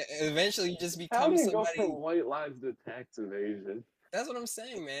 eventually you just become somebody. How do you go from white lies to tax evasion? That's what I'm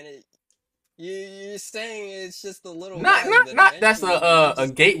saying, man. You're saying it's just a little not that's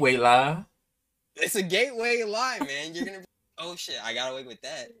a gateway lie. It's a gateway lie, man. You're gonna be, oh shit, I got away with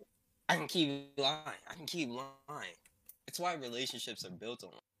that. I can keep lying. It's why relationships are built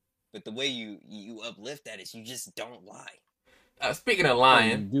on. But the way you uplift that is you just don't lie. Speaking of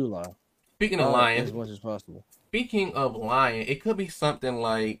lying, you do lie. Speaking of lying, as much as possible. Speaking of lying, it could be something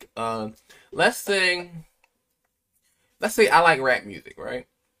like, let's say I like rap music, right?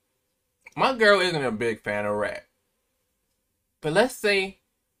 My girl isn't a big fan of rap. But let's say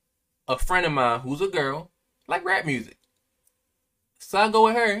a friend of mine who's a girl like rap music. So I go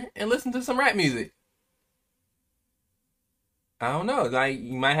with her and listen to some rap music. I don't know. Like,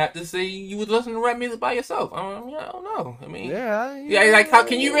 you might have to say you would listen to rap music by yourself. I don't know. I mean, yeah. Like, how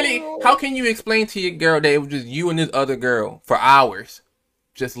can you explain to your girl that it was just you and this other girl for hours?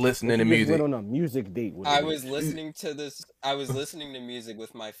 Just listening to music. Went on a music date with I was listening to music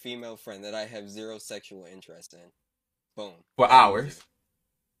with my female friend that I have zero sexual interest in. Boom. For hours.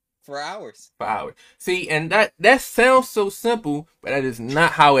 For hours. See, and that sounds so simple, but that is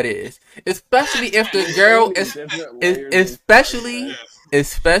not how it is. Especially if the girl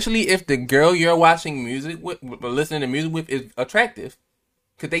especially if the girl you're watching music with, or listening to music with, is attractive,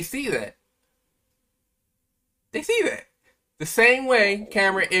 because they see that. The same way,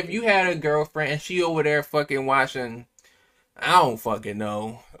 Cameron, if you had a girlfriend and she over there fucking watching, I don't fucking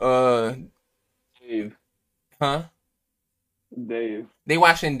know. Dave. Huh? Dave. They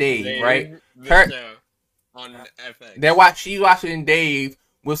watching Dave, right? Her on FX. She's watching Dave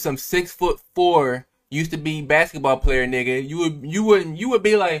with some 6'4" used to be basketball player nigga. You would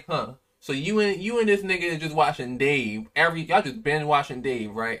be like, huh? So you and this nigga is just watching Dave. Y'all just been watching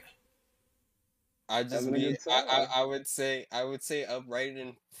Dave, right? I would say upright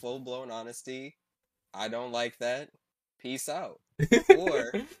and full blown honesty. I don't like that. Peace out.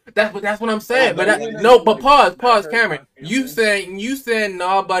 Or that's what I'm saying. But pause, Cameron. You said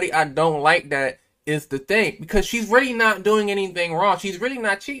no, buddy. I don't like that. Is the thing, because she's really not doing anything wrong. She's really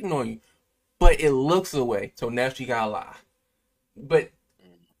not cheating on you, but it looks away. So now she gotta lie. But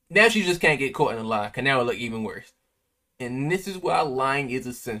Now she just can't get caught in a lie, because now it look even worse. And this is why lying is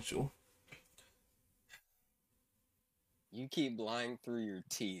essential. You keep lying through your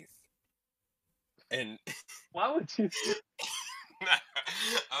teeth. And why would you?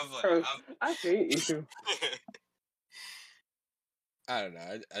 I'm like, Bro, I hate you. I don't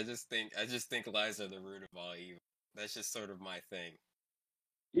know. I just think lies are the root of all evil. That's just sort of my thing.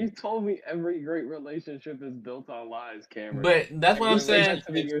 You told me every great relationship is built on lies, Cameron. But that's what I'm saying.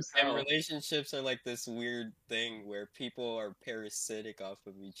 And relationships are like this weird thing where people are parasitic off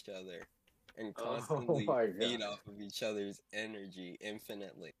of each other and constantly feed off of each other's energy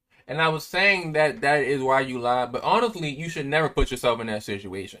infinitely. And I was saying that is why you lie, but honestly, you should never put yourself in that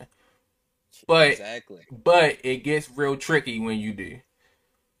situation. But exactly. But it gets real tricky when you do.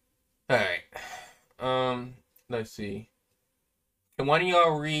 All right. Let's see. Can one of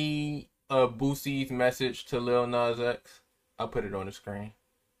y'all read Boosie's message to Lil Nas X? I'll put it on the screen.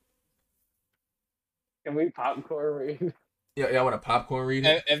 Can we popcorn read? Yeah, y'all want a popcorn read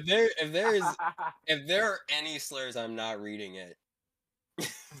it? If there are any slurs, I'm not reading it.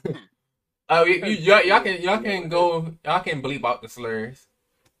 Oh, y'all can bleep out the slurs.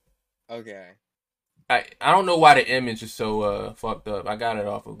 Okay. I don't know why the image is so fucked up. I got it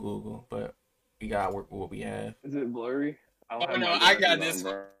off of Google, but we gotta work with what we have. Is it blurry? Oh no, I got this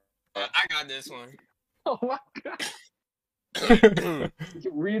one. I got this one. Oh my god.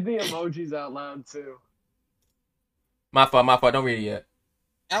 Read the emojis out loud too. My fault. Don't read it yet.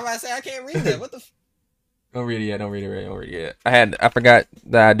 I'm about to say I can't read that. What the? Don't read it yet. Don't read it yet. I forgot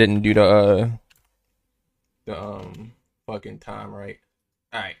that I didn't do the fucking time right.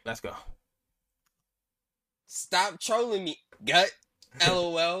 All right, let's go. Stop trolling me, gut.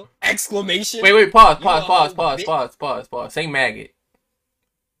 LOL! Exclamation. Wait. Pause. Say maggot.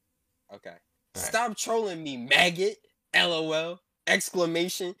 Okay. Right. Stop trolling me, maggot. LOL!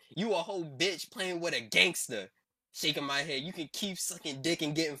 Exclamation. You a whole bitch playing with a gangster. Shaking my head. You can keep sucking dick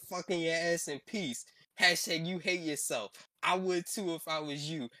and getting fucking your ass in peace. Hashtag you hate yourself. I would too if I was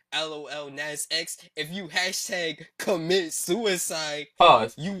you. LOL Nas X. If you hashtag commit suicide.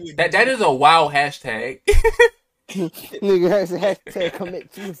 Pause. You would. That is a wild hashtag. Nigga has a hashtag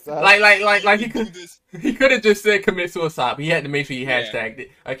commit suicide. Like he could have just said commit suicide, but he had to make sure he hashtagged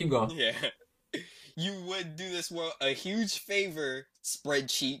it. Alright, keep going. Yeah. You would do this world a huge favor, spread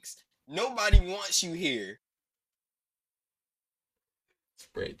cheeks. Nobody wants you here.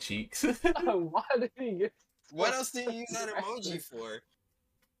 Spread cheeks. Why did he get? What else did you use that emoji for?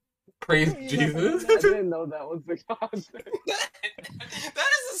 Praise Jesus. I didn't know that was the concept. That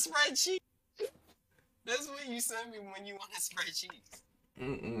is a spread cheeks. That's what you send me when you want to spread cheeks.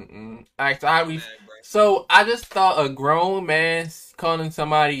 Alright, so I just thought a grown man calling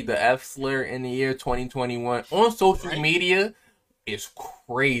somebody the F slur in the year 2021 on social media is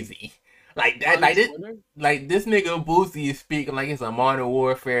crazy. Like that, like this nigga Boosie is speaking like it's a Modern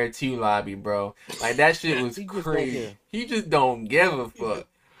Warfare 2 lobby, bro. Like that shit was crazy. He just don't give a fuck.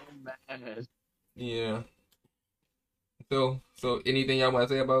 Yeah. So anything y'all want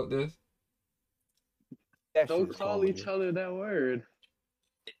to say about this? Don't call each other that word.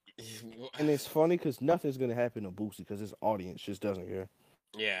 And it's funny because nothing's gonna happen to Boosie because his audience just doesn't care.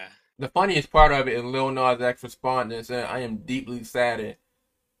 Yeah. The funniest part of it is Lil Nas X responding and saying, "I am deeply saddened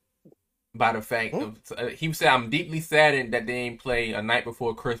by the fact of." He said, "I'm deeply saddened that they ain't play A Night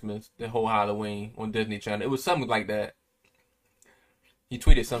Before Christmas the whole Halloween on Disney Channel." It was something like that. He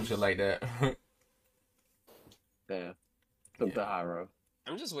tweeted some shit like that. Damn. Took the high road.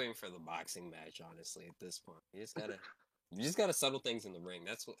 I'm just waiting for the boxing match, honestly, at this point. You just gotta settle things in the ring.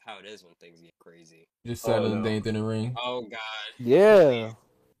 That's how it is when things get crazy. Just settling things in the ring. Oh god. Yeah.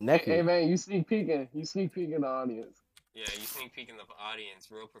 Hey man, you sneak peeking. You sneak peeking the audience. Yeah, you sneak peeking the audience,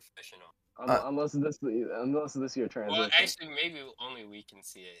 real professional. Unless this your transition. Well, actually, maybe only we can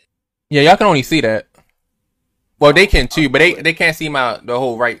see it. Yeah, y'all can only see that. Well, they can too, but they can't see the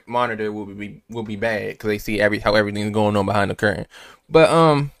whole right monitor will be bad because they see how everything's going on behind the curtain. But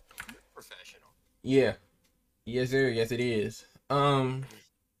professional. Yeah, yes sir, yes it is.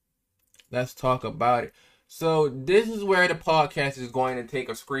 Let's talk about it. So this is where the podcast is going to take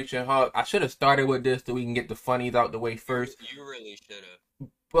a screeching halt. I should have started with this so we can get the funnies out the way first. You really should have.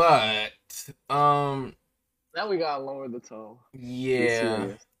 But now we gotta lower the tone.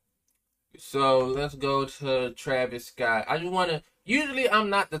 Yeah. So let's go to Travis Scott. I just want to. Usually, I'm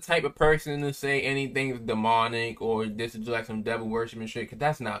not the type of person to say anything's demonic or this is like some devil worship and shit, because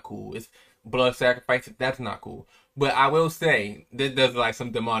that's not cool. It's blood sacrifice. That's not cool. But I will say this does like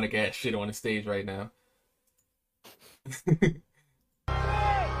some demonic ass shit on the stage right now.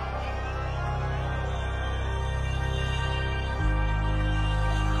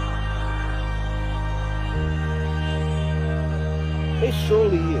 It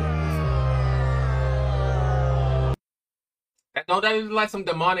surely is. Don't that is like some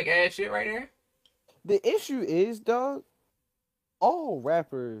demonic ass shit right there? The issue is, dog, all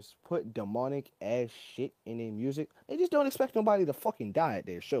rappers put demonic ass shit in their music. They just don't expect nobody to fucking die at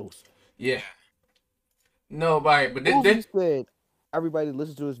their shows. Yeah. Nobody, but Uzi said everybody that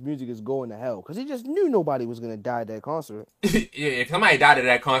listens to his music is going to hell because he just knew nobody was gonna die at that concert. yeah, if somebody died at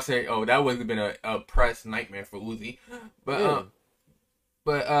that concert, oh, that would have been a press nightmare for Uzi. But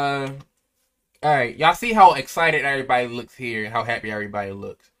all right, y'all see how excited everybody looks here, how happy everybody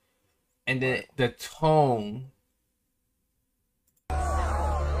looks, and then the tone.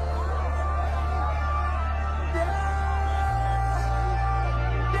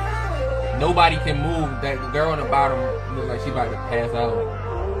 Nobody can move. That girl on the bottom looks like she about to pass out.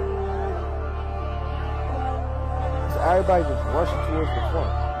 So everybody just rushing towards the front.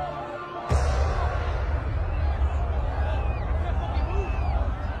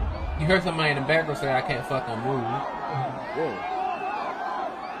 You heard somebody in the background say, "I can't fucking move." Yeah.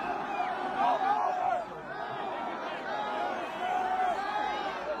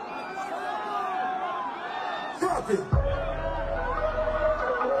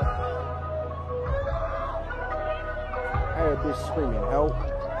 I heard a bitch screaming, "Help!"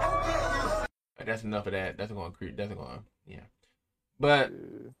 That's enough of that. That's gonna creep. That's gonna, yeah. But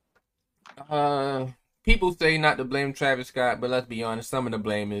people say not to blame Travis Scott, but let's be honest, some of the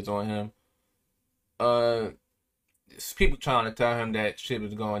blame is on him. People trying to tell him that shit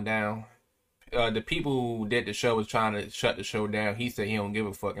was going down. The people who did the show was trying to shut the show down. He said he don't give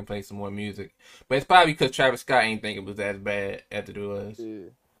a fuck and play some more music. But it's probably because Travis Scott ain't think it was as bad as it was. Yeah.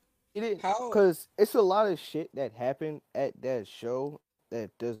 It is because it's a lot of shit that happened at that show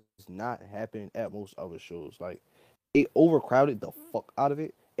that does not happen at most other shows. Like, they overcrowded the fuck out of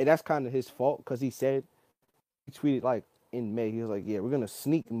it, and that's kind of his fault because he tweeted like in May, he was like, "Yeah, we're gonna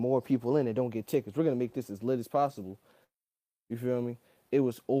sneak more people in and don't get tickets. We're gonna make this as lit as possible." You feel me? It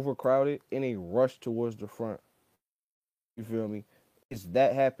was overcrowded and they rushed towards the front. You feel me? As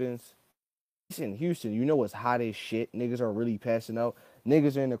that happens, it's in Houston. You know it's hot as shit. Niggas are really passing out.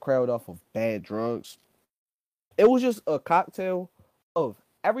 Niggas are in the crowd off of bad drugs. It was just a cocktail of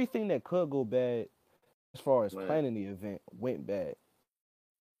everything that could go bad as far as planning the event went bad.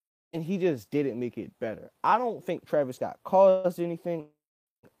 And he just didn't make it better. I don't think Travis Scott caused anything.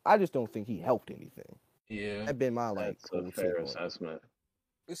 I just don't think he helped anything. Yeah. That'd been my like a fair assessment.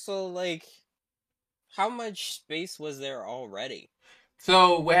 So like, how much space was there already?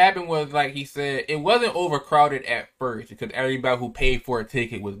 So what happened was, like he said, it wasn't overcrowded at first because everybody who paid for a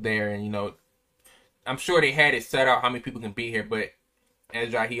ticket was there, and you know, I'm sure they had it set out how many people can be here. But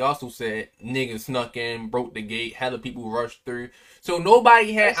as he also said, niggas snuck in, broke the gate, hella people rushed through. So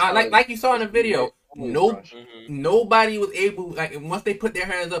nobody had like you saw in the video. Nobody was able, like, once they put their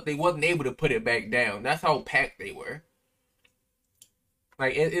hands up, they wasn't able to put it back down. That's how packed they were.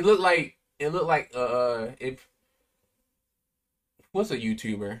 Like it looked like if what's a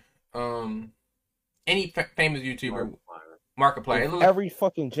YouTuber? Any famous YouTuber? Markiplier. Every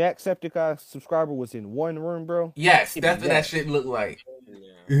fucking Jacksepticeye subscriber was in one room, bro. Yes, that's what that shit looked like.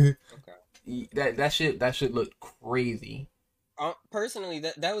 Yeah. Okay. That shit looked crazy. Personally,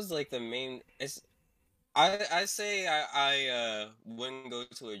 that was like the main. I say I wouldn't go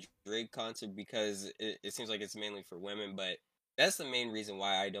to a Drake concert because it seems like it's mainly for women, but that's the main reason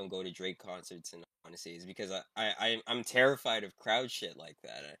why I don't go to Drake concerts, in honesty, is because I'm terrified of crowd shit like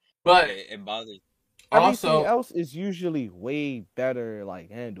that. But it bothers. Everything else is usually way better, like,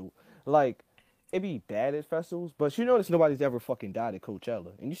 handled. Like, it be bad at festivals, but you notice nobody's ever fucking died at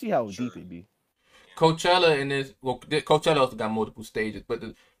Coachella, and you see how deep it be. Coachella and this, well, Coachella also got multiple stages, but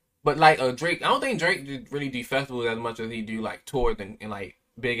like Drake, I don't think Drake really do festivals as much as he do like tours and like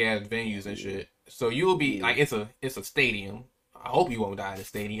big ass venues and shit. So you'll be like, it's a stadium. I hope you won't die in a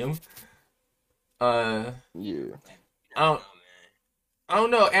stadium. Yeah. I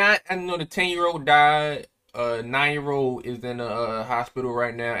don't know. And I know the 10-year-old died. 9-year-old is in a hospital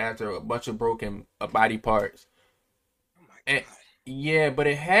right now after a bunch of broken body parts. Oh my God. Yeah, but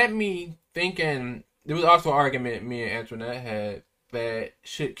it had me thinking. There was also an argument me and Antoinette had that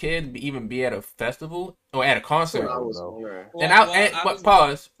should kids even be at a festival or at a concert?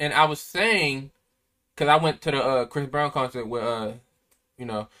 Pause. And I was saying, because I went to the Chris Brown concert with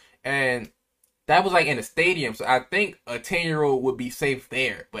and that was like in a stadium, so I think a 10-year-old would be safe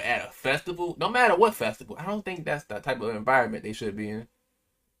there. But at a festival, no matter what festival, I don't think that's the type of environment they should be in.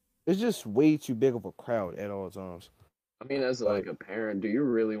 It's just way too big of a crowd at all times. I mean, as like a parent, do you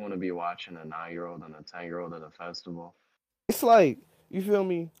really want to be watching a 9-year-old and a 10-year-old at a festival? It's like, you feel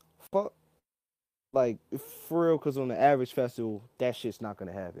me? Fuck. Like for real, because on the average festival, that shit's not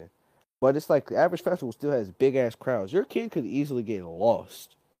gonna happen. But it's like the average festival still has big ass crowds. Your kid could easily get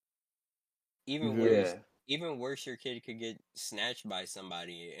lost. Even Yeah. worse, even worse, your kid could get snatched by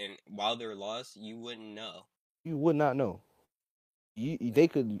somebody, and while they're lost, you wouldn't know. You would not know. You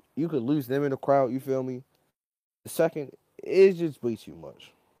could lose them in the crowd. You feel me? The second, it's just way too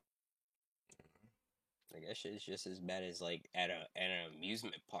much. Like that shit is just as bad as like at an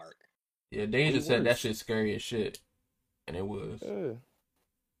amusement park. Yeah, they just said that worse. shit's scary as shit, and it was. Yeah.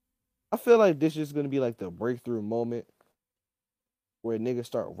 I feel like this is gonna be like the breakthrough moment where niggas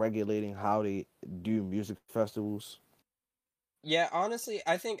start regulating how they do music festivals. Yeah, honestly,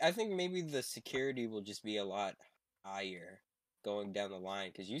 I think maybe the security will just be a lot higher going down the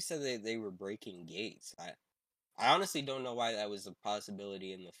line because you said they were breaking gates. I honestly don't know why that was a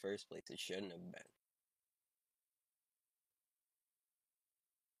possibility in the first place. It shouldn't have been.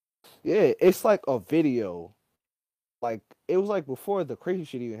 Yeah, it's like a video. Like it was like before the crazy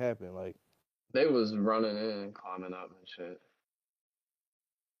shit even happened. Like They was running in and climbing up and shit.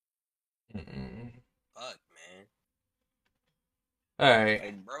 Fuck, man. All right.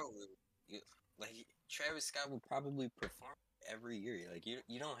 Like, bro, like Travis Scott would probably perform every year. Like,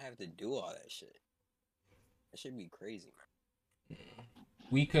 you don't have to do all that shit. That should be crazy, man.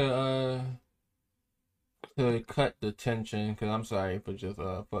 We could cut the tension because I'm sorry for just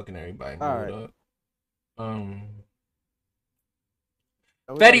fucking everybody mood up.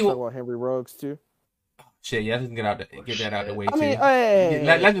 Betty will talk about Henry Ruggs too. Shit, yeah, let's get that out the way too. I mean,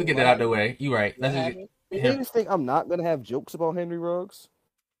 let's just get that out the way. You right. Let's just you niggas think I'm not gonna have jokes about Henry Ruggs?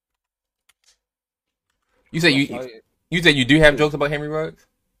 You say you do have jokes about Henry Ruggs?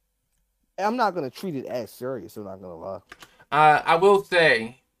 I'm not gonna treat it as serious. I'm not gonna lie. I will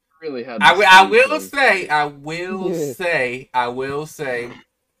say. Really had. I will say.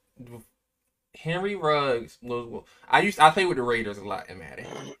 Henry Ruggs was. I play with the Raiders a lot in Madden.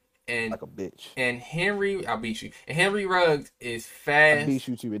 And like a bitch. And I'll beat you. And Henry Ruggs is fast. I beat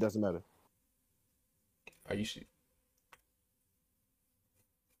you too. It doesn't matter. Are you sure?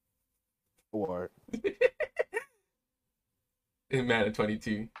 Or in Madden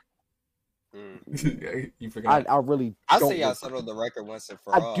 22. You forgot. I really. I'll say y'all settled the record once and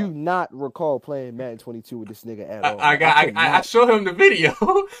for all. I do not recall playing Madden 22 with this nigga at all. I showed him the video,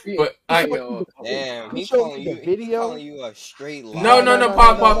 but damn, he calling you video. He calling you a straight liar. No,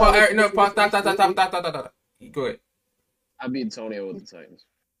 pause, stop. Go ahead. I beat Antonio with the Titans.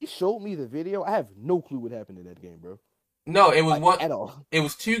 He showed me the video. I have no clue what happened in that game, bro. No, it was one at all. It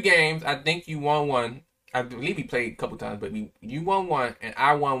was 2 games. I think you won one. I believe we played a couple times, but you won one and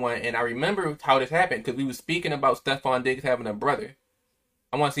I won one. And I remember how this happened because we were speaking about Stephon Diggs having a brother.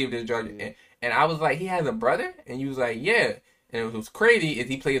 I want to see if this judge. And I was like, he has a brother? And you was like, yeah. And what was crazy is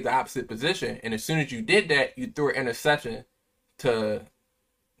he plays the opposite position. And as soon as you did that, you threw an interception to,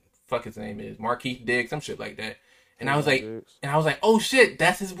 fuck his name is, Marquise Diggs, some shit like that. And I was like, oh shit,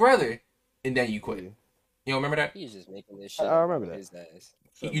 that's his brother. And then you quit. You don't remember that? He's just making this shit. I remember that. His ass.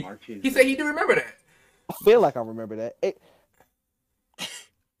 He said he do remember that. I feel like I remember that.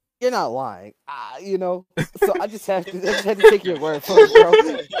 You're not lying, you know. So I just had to take your word for it, bro.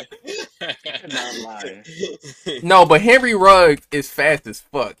 You're not lying. No, but Henry Ruggs is fast as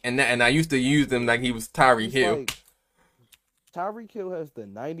fuck, and I used to use him like he was Tyreek Hill. Like, Tyreek Hill has the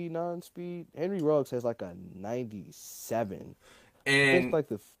 99 speed. Henry Ruggs has like a 97. And it's like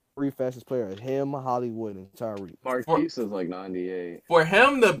the 3 fastest players: him, Hollywood, and Tyreek. Marquise is like 98. For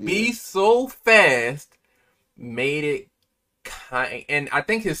him to be so fast made it kind. And I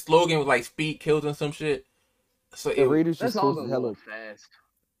think his slogan was like "Speed kills" and some shit. So the Raiders just posted hella fast.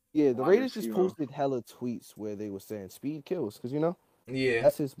 Yeah, the Raiders just posted hella tweets where they were saying "speed kills" because you know. Yeah,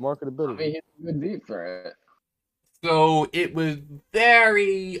 that's his marketability. I mean, he's a good deep threat. So it was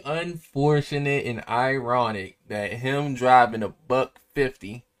very unfortunate and ironic that him driving a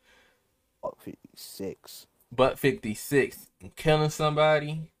 $150. $156 and killing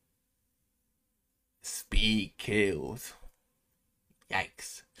somebody. Speed kills.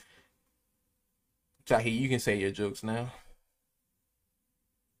 Yikes. Jahi, you can say your jokes now.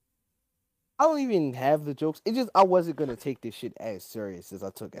 I don't even have the jokes. It just I wasn't gonna take this shit as serious as I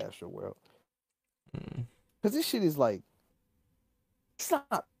took Astroworld. Because this shit is like, it's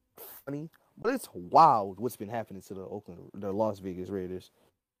not funny, but it's wild what's been happening to the Las Vegas Raiders.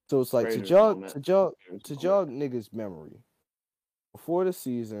 So it's like to jog niggas' memory. Before the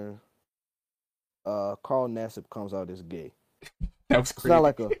season, Carl Nassib comes out as gay. That was crazy. It's not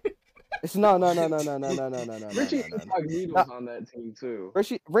like a. It's no. Richie Incognito's on that team too.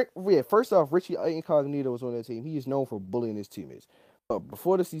 First off, Richie Incognito was on that team. He is known for bullying his teammates.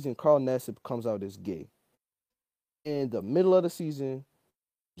 before the season, Carl Nassib comes out as gay. In the middle of the season,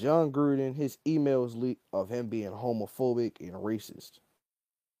 John Gruden, his emails leak of him being homophobic and racist.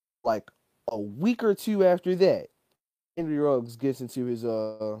 Like a week or two after that, Henry Ruggs gets into his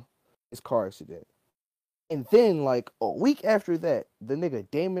car accident. And then like a week after that, the nigga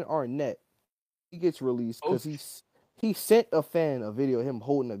Damon Arnett, he gets released because he sent a fan a video of him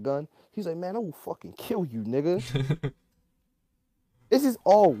holding a gun. He's like, man, I will fucking kill you, nigga. This is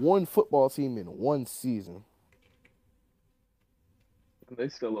all one football team in one season. They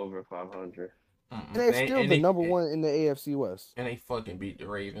still over 500. And they're still the number one in the AFC West. And they fucking beat the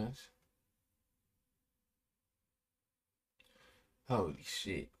Ravens. Holy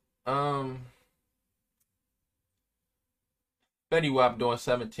shit. Fetty Wap doing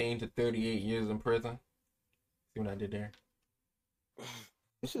 17 to 38 years in prison. See what I did there?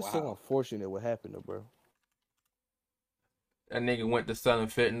 It's just so unfortunate what happened to bro. That nigga went to selling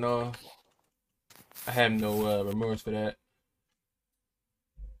fentanyl. I have no remorse for that.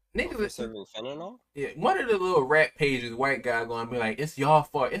 Niggas are serving fentanyl? Yeah, one of the little rap pages, white guy going to be like, it's y'all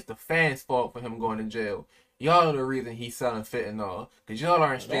fault. It's the fans' fault for him going to jail. Y'all are the reason he's selling fentanyl. Because y'all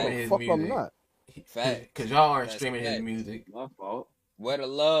aren't streaming his music. I'm not. Because y'all aren't streaming his music. My fault. Where the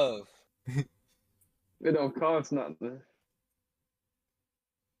love? It don't cost nothing.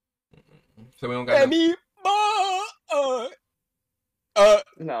 So we don't got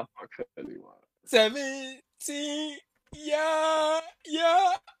Nah, fuck Fetty Wap. 17, yeah.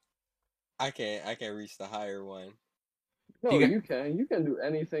 I can't reach the higher one. No, you can. You can do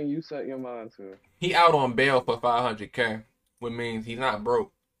anything you set your mind to. He out on bail for $500K, which means he's not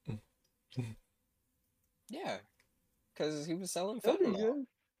broke. Yeah, because he was selling fentanyl.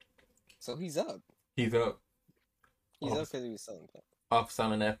 So he's up. He's up. He's up because he was selling fentanyl. Off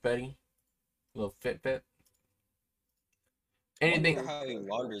selling that Fetty. Little fit. Anything. I wonder how he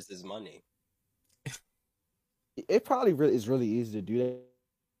launders his money. It probably is really easy to do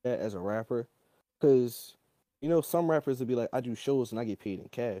that as a rapper, because you know some rappers would be like, I do shows and I get paid in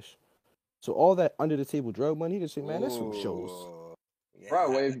cash. So all that under the table drug money, he can say, man, that's from shows. Yeah.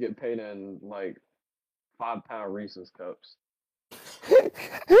 Rod Wave get paid in like 5-pound Reese's cups. I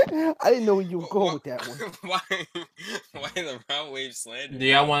didn't know you were going with that one. Why the Rod Wave slander? Do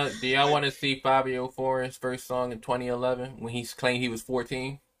y'all want to see Fabio Foreign's first song in 2011 when he claimed he was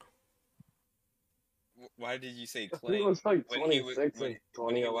 14? Why did you say claim? He was like 26 in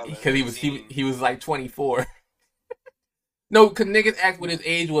 2011. Because he was like 24. No, because niggas asked what his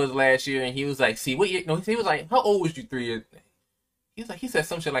age was last year, and he was like, "See, what year?" No, he was like, "How old was you 3 years?" He said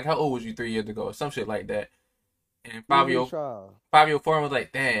some shit like, "How old was you 3 years ago?" or some shit like that. And Fabio Foreign was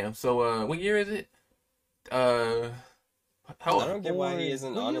like, "Damn, so what year is it?" I don't get why he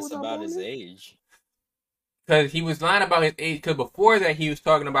isn't honest about his age. Because he was lying about his age. Because before that, he was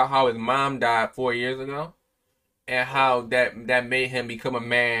talking about how his mom died 4 years ago, and how that made him become a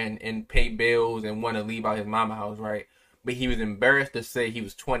man and pay bills and want to leave out his mama house, right? But he was embarrassed to say he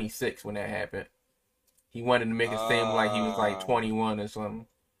was 26 when that happened. He wanted to make it seem like he was like 21 or something.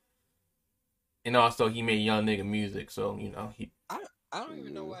 And also, he made young nigga music, so you know he. I don't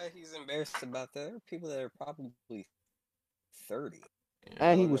even know why he's embarrassed about that. There are people that are probably 30.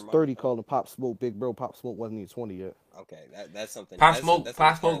 And he was 30 calling Pop Smoke Big Bro. Pop Smoke wasn't even 20 yet. Okay, that's something. Pop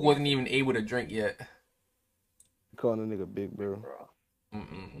Smoke wasn't even able to drink yet. Calling a nigga Big Bro.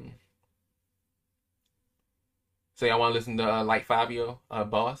 So y'all want to listen to like Fabio,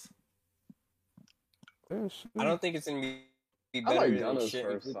 Boss? I don't think it's gonna be better than the shit.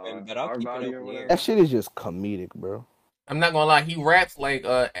 But I'll keep it over here. That shit is just comedic, bro. I'm not gonna lie, he raps like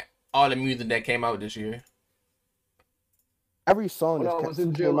all the music that came out this year. Every song that was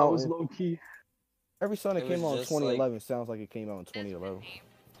in jail, I was low key. Every song that came out in 2011 sounds like it came out in 2011.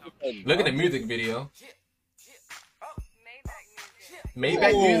 Look at the music video.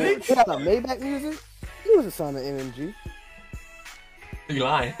 Maybach music? He got a Maybach music? He was a son of MMG. You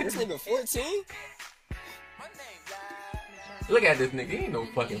lying? This nigga 14? Look at this nigga. He ain't no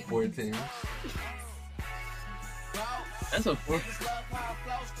fucking 14. That's a 14.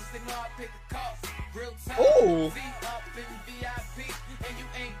 Ooh.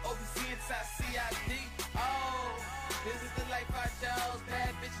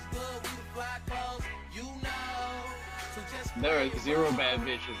 There are 0 bad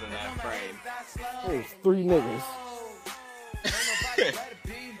bitches in that frame. There's 3 niggas.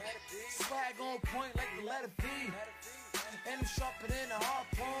 And I'm sharper than a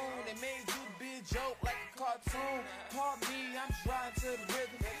harpoon. They made you to be a joke like a cartoon. Pardon me, I'm trying to the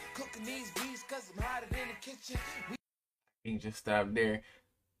rhythm. Cooking these beats cause I'm hotter than the kitchen. You can just stop there.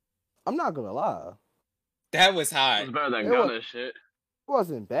 I'm not gonna lie. That was hot. It was better than Gunna shit.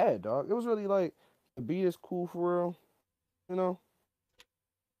 wasn't bad, dog. It was really like the beat is cool for real, you know.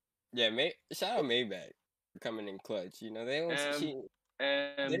 Yeah, shout out Maybach for coming in clutch. You know, they don't they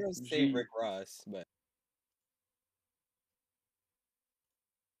And don't save G. Rick Ross, but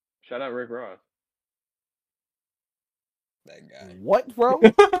Shout out Rick Ross. that guy. What, bro?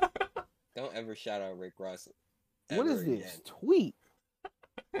 Don't ever shout out Rick Ross What ever is this again. tweet?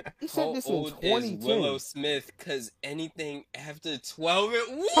 He sent How this in old is 2010. Willow Smith? Cause anything after 12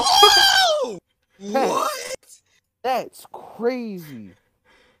 Whoa! What? That's crazy.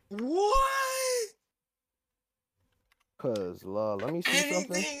 What? Cause let me see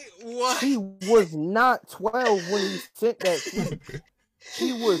something. What? He was not 12 when he sent that tweet.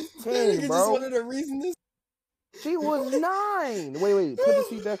 She was 10, bro. Just wanted to reason this. She was 9. Wait. Put the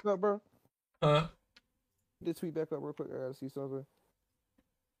tweet back up, bro. Huh? Put the tweet back up real quick. I gotta see something.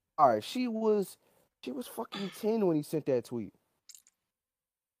 All right, she was fucking 10 when he sent that tweet.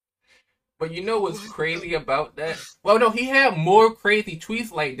 But you know what's crazy about that? Well, no, he had more crazy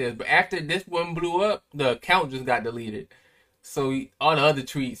tweets like this, but after this one blew up, the account just got deleted. So all the other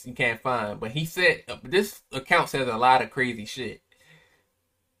tweets you can't find. But he said this account says a lot of crazy shit.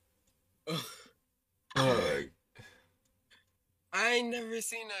 I ain't never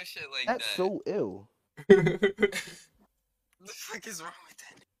seen no shit like That's that. so ill. What the fuck is wrong with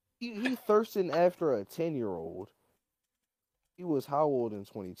that? He thirsting after a 10-year-old. He was how old in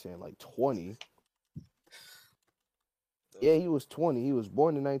 2010? Like 20. Yeah, he was 20. He was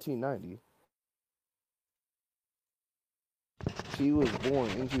born in 1990. She was born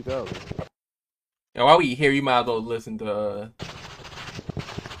in 2000. And while we here, you might as well listen to.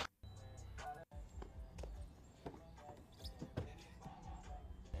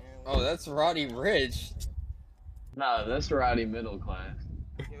 Oh, that's Roddy Rich. Nah, that's Roddy Middle Class.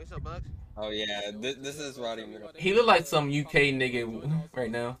 What's up, Bugs? Oh yeah, this is Roddy Middle. He look like some UK nigga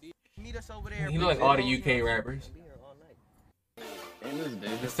right now. Meet us over there. He look like all the UK rappers. Ain't this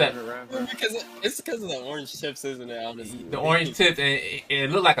David Except- favorite rapper? It's because of the orange tips, isn't it? Honestly, The orange tips, and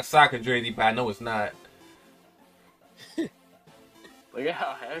it looked like a soccer jersey, but I know it's not. Look at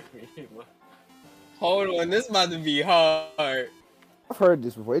how happy he was. Hold on, this about to be hard. I've heard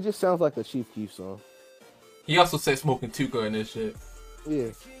this before. It just sounds like a Chief Keef song. He also said smoking Tuka in this shit.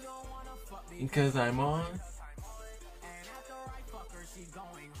 Yeah. Because I'm on.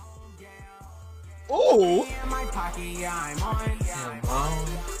 Ooh. My pocket, yeah, I'm on.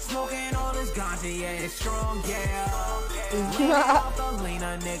 Smoking all this ganja, yeah, it's strong, yeah. Off the lean,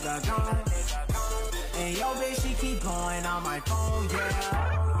 a nigga gone. And yo, bitch, she keep going on my phone,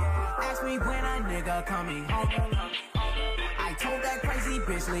 yeah. Ask me when a nigga coming home. I told that crazy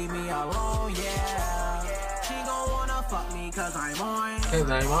bitch, leave me alone, yeah. She gon' wanna fuck me cause I'm on.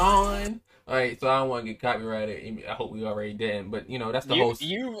 Because I'm on. Alright, so I don't want to get copyrighted. I hope we already didn't. But, you know, that's the whole...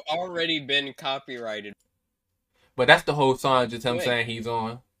 You've already been copyrighted. But that's the whole song, just him saying he's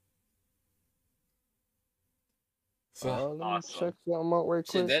on. So, let me check something out right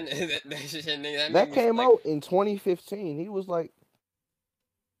quick. That That came out in 2015. He was like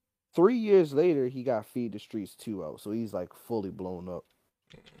 3 years later. He got Feed the Streets 2 out, so he's like fully blown up.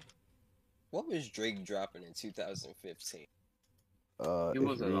 What was Drake dropping in 2015? He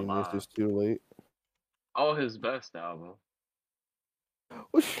wasn't alive. It's too late. Oh, his best album.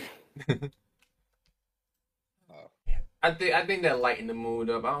 I think that lightened the mood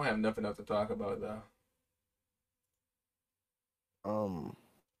up. I don't have nothing else to talk about, though.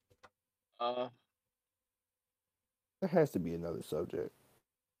 There has to be another subject.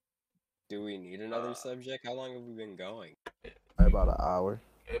 Do we need another subject? How long have we been going? About an hour.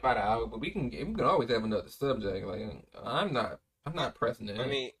 About an hour, but we can always have another subject. Like I'm not pressing it.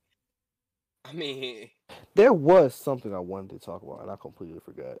 I mean, there was something I wanted to talk about, and I completely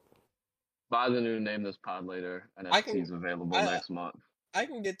forgot. Buy the new Name This Pod Later, and NFT's available next month. I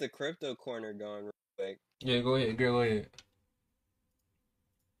can get the crypto corner going real quick. Yeah, go ahead. Go ahead.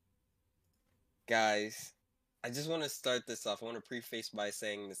 Guys, I just want to start this off. I want to preface by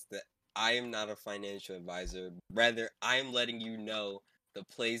saying this, that I am not a financial advisor. Rather, I am letting you know the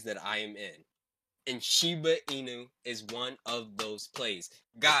plays that I am in. And Shiba Inu is one of those plays.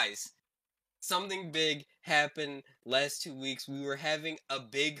 Guys, something big happened last 2 weeks. We were having a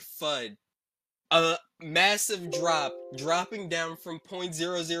big FUD. A massive dropping down from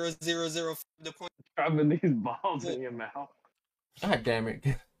 0.0000 to point. Dropping these balls in your mouth. God damn it.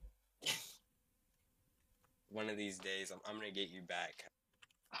 One of these days, I'm gonna get you back.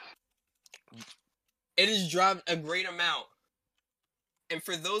 It has dropped a great amount. And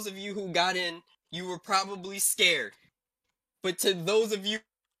for those of you who got in, you were probably scared. But to those of you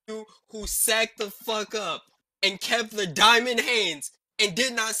who sacked the fuck up and kept the diamond hands and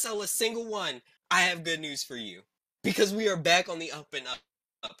did not sell a single one, I have good news for you. Because we are back on the up and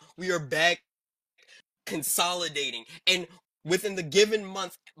up. We are back consolidating. And within the given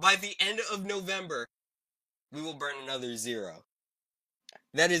month, by the end of November, we will burn another 0.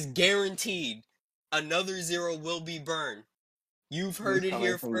 That is guaranteed. Another 0 will be burned. You've heard it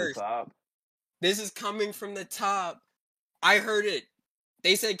here from first. The top. This is coming from the top. I heard it.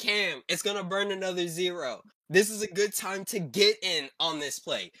 They said, Cam, it's going to burn another 0. This is a good time to get in on this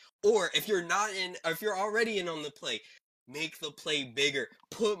play. Or if you're not in, or if you're already in on the play, make the play bigger.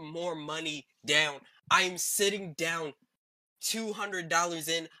 Put more money down. I'm sitting down $200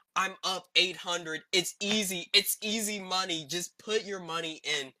 in. I'm up 800. It's easy. It's easy money. Just put your money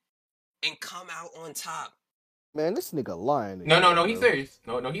in and come out on top. Man, this nigga lying. No, he's serious.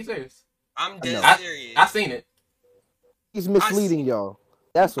 No, he's serious. I'm dead serious. I seen it. He's misleading y'all.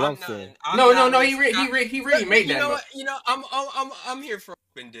 That's what I'm saying. No, he really made that. You know what? You know, I'm here for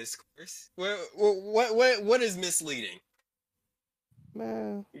open discourse. What is misleading?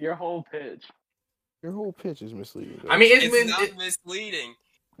 Man, your whole pitch. Your whole pitch is misleading. Bro. I mean, it's not misleading.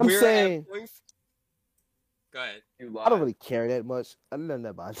 I'm saying. Go ahead. I don't really care that much. I don't know that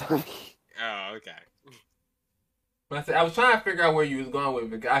about that. Oh, okay. But I was trying to figure out where you was going with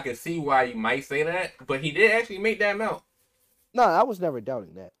it because I could see why you might say that, but he did actually make that amount. No, I was never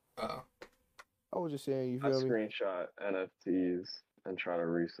doubting that. Oh. I was just saying, you I feel me? screenshot NFTs and try to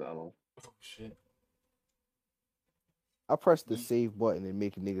resell them. Oh shit! I pressed the save button and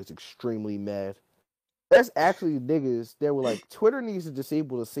make niggas extremely mad. There's actually niggas that were like, Twitter needs to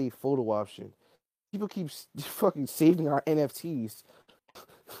disable the save photo option. People keep fucking saving our NFTs.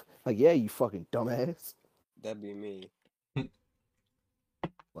 Like, yeah, you fucking dumbass. That'd be me.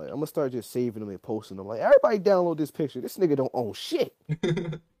 Like, I'm gonna start just saving them and posting them. Like, everybody download this picture. This nigga don't own shit.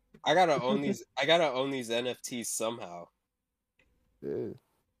 I gotta own these. I gotta own these NFTs somehow. Yeah.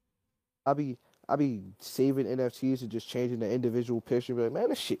 I be saving NFTs and just changing the individual picture. But like, man,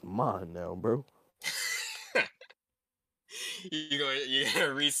 this shit mine now, bro. You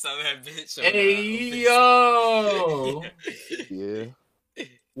gonna resell that bitch? Hey yo. Yeah.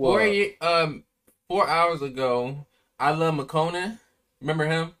 4 hours ago, I Love McConan. Remember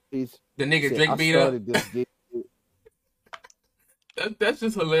him? The nigga Drake beat up. That's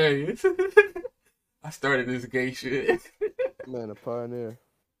just hilarious. I started this gay shit. Man, a pioneer.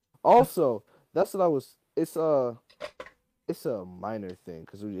 Also, that's what I was. It's a minor thing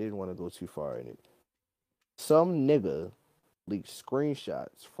because we didn't want to go too far in it. Some nigga leaked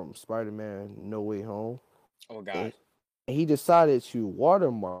screenshots from Spider-Man No Way Home. Oh God! And he decided to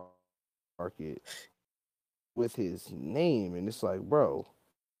watermark it with his name, and it's like, bro,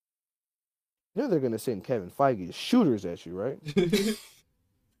 you know they're gonna send Kevin Feige shooters at you, right?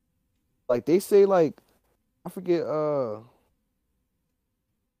 Like they say, like I forget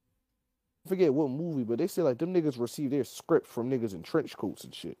what movie, but they say like them niggas receive their script from niggas in trench coats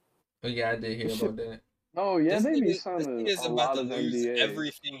and shit. Oh yeah, I did hear about that. Oh yeah, this they nigga, be signing is a about lot to of lose NDAs.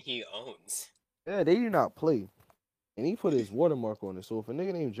 everything he owns. Yeah, they do not play. And he put his watermark on it. So if a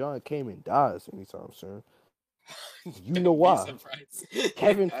nigga named John Kamen dies anytime soon, you know why.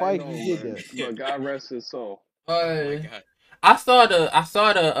 Kevin Feige did that. But God rest his soul. Oh my God. I saw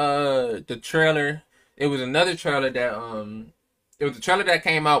the trailer. It was another trailer that it was a trailer that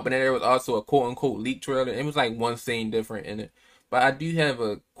came out, but then there was also a quote unquote leak trailer. It was like one scene different in it. But I do have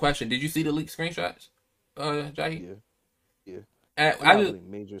a question. Did you see the leaked screenshots, Jahi? Yeah. I just, really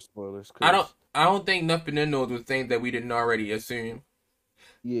major spoilers. I don't think nothing in those was things that we didn't already assume.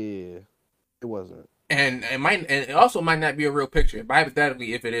 Yeah, it wasn't. And it also might not be a real picture. But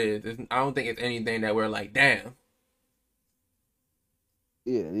hypothetically, if it is, I don't think it's anything that we're like, damn.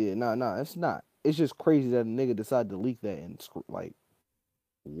 Yeah, nah, it's not. It's just crazy that a nigga decided to leak that and like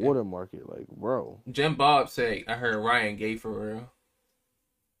watermark it, like, bro. Jim Bob said, I heard Ryan gay for real.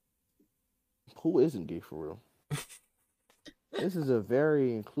 Who isn't gay for real? This is a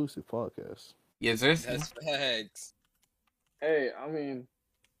very inclusive podcast. Yes, sir. That's facts. Hey, I mean,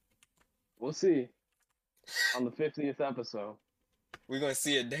 we'll see on the 50th episode. We're gonna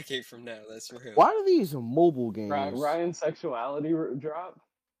see a decade from now. That's real. Why do these mobile games? Ryan's sexuality drop?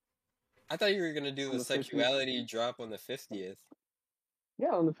 I thought you were gonna do the sexuality 50th? Drop on the 50th.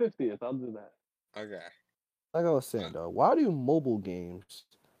 Yeah, on the 50th, I'll do that. Okay. Like I was saying, though, why do mobile games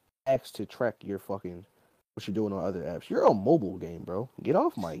ask to track your fucking what you're doing on other apps? You're a mobile game, bro. Get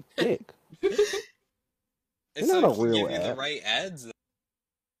off my dick. It's not a real give you the right ads. Though.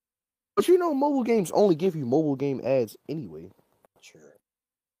 But you know, mobile games only give you mobile game ads anyway. Sure.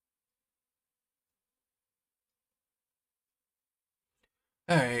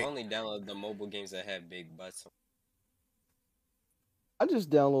 All right. I only download the mobile games that have big butts. I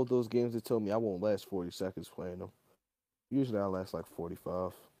just download those games that tell me I won't last 40 seconds playing them. Usually I last like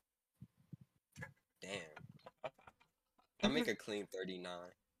 45. Damn. I make a clean 39.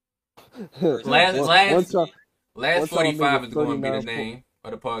 One time, last I made 45 it is going to be the 39 name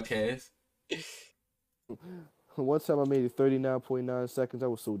of the podcast. One time I made it 39.9 seconds. I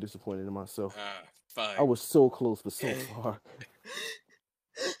was so disappointed in myself. Fuck. I was so close, but so far.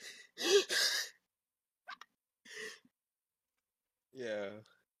 Yeah.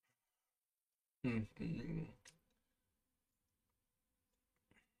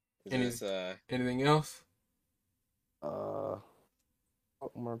 Anything else?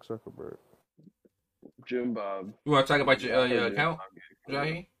 Mark Zuckerberg. Jim Bob. You want to talk about your account,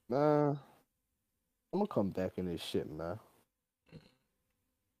 Jahi? Nah. I'm gonna come back in this shit, man.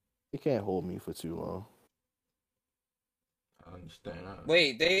 You can't hold me for too long. I understand.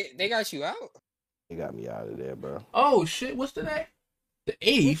 Wait, they got you out? They got me out of there, bro. Oh shit! What's today? The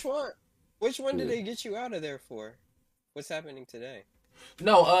 8th. Which one did they get you out of there for? What's happening today?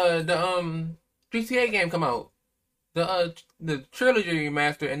 No, the GTA game come out. The trilogy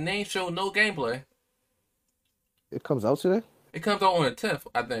remaster, and they ain't show no gameplay. It comes out today? It comes out on the 10th,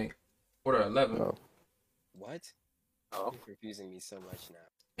 I think, or the 11th. Oh. What? You're confusing me so much now.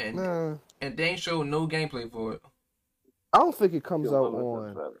 And they ain't show no gameplay for it. I don't think it comes out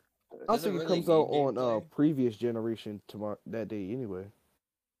on. I don't think it comes out on previous generation tomorrow that day anyway.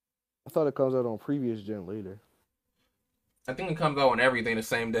 I thought it comes out on previous gen later. I think it comes out on everything the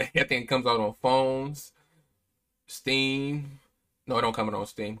same day. I think it comes out on phones, Steam. No, it don't come out on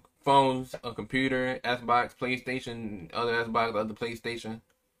Steam. Phones, a computer, Xbox, PlayStation, other Xbox, other PlayStation.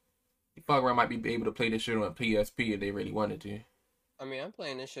 You fuck around might be able to play this shit on PSP if they really wanted to. I mean, I'm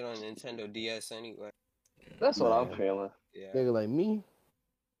playing this shit on Nintendo DS anyway. That's what I'm feeling. Yeah. Nigga like me,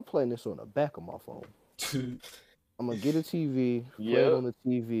 I'm playing this on the back of my phone. I'm gonna get a TV, play it on the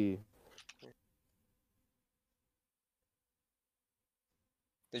TV.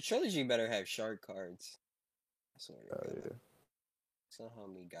 The trilogy better have shark cards. I swear to God. Yeah. Some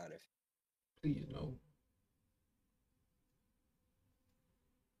homie got it. Please no.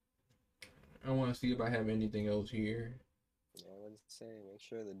 I want to see if I have anything else here. Yeah, I would say make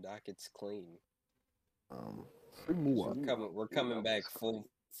sure the docket's clean. We're coming back full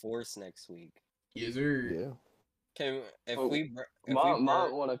force next week. Yes, sir. Yeah.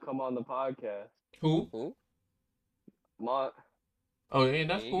 Mont want to come on the podcast. Who? Mont. Oh yeah,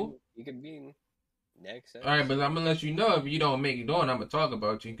 that's cool. You could be next. All right, but I'm gonna let you know if you don't make it on, I'm gonna talk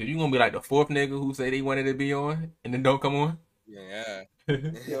about you because you're gonna be like the fourth nigga who say they wanted to be on and then don't come on. Yeah.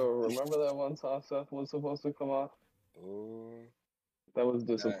 Yo, remember that one time Seth was supposed to come on? Ooh. That was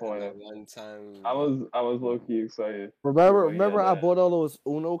disappointing. That one time. I was low key excited. Remember I bought all those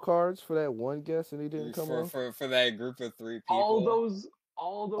Uno cards for that one guest and he didn't come on? For that group of 3 people.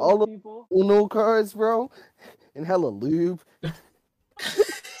 All those people? Uno cards, bro. And hella lube.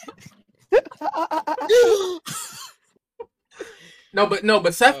 No,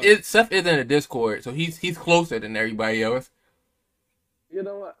 but Seth is in a Discord, so he's closer than everybody else. You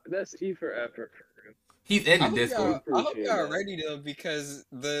know what? That's E for effort. He's in the Discord. I hope y'all are ready though, because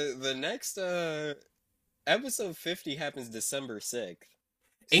the next episode 50 happens December 6th.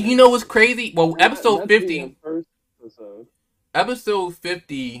 And you know what's crazy? Well, episode 50. Episode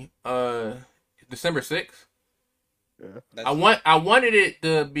 50, December 6th. Yeah. I wanted it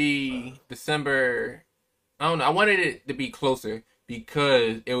to be December. I don't know. I wanted it to be closer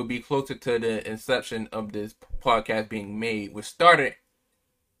because it would be closer to the inception of this podcast being made, which started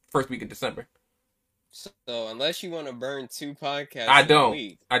first week of December. So unless you want to burn 2 podcasts, I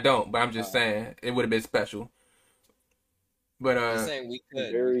don't. But I'm just saying it would have been special. But I'm saying we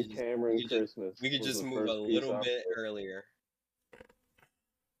could. Very Cameron Christmas. We could just move a little bit earlier.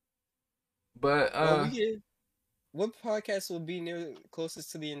 But what podcast will be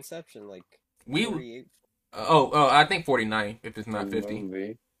closest to the inception? Like 48? I think 49 if it's not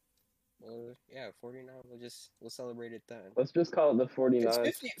 50. Well, yeah, 49. We'll celebrate it then. Let's just call it the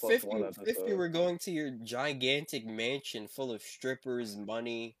 49. 50, we're going to your gigantic mansion full of strippers,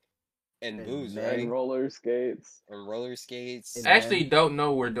 money, and booze, right? And roller skates. I actually don't know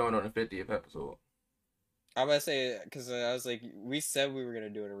what we're doing on the 50th episode. I'm about to say, because I was like, we said we were going to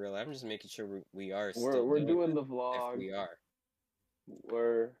do it in real life. I'm just making sure we are still We're doing the vlog. If we are.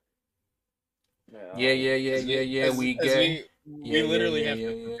 Yeah, we gay. We literally have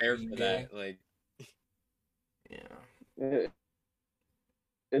to prepare for that. Like,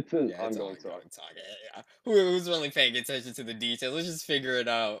 it's an ongoing talk. Yeah. Who's really paying attention to the details? Let's just figure it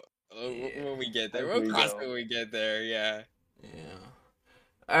out when we get there. We'll cross when we get there. Yeah.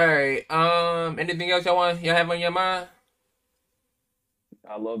 All right. Anything else y'all have on your mind?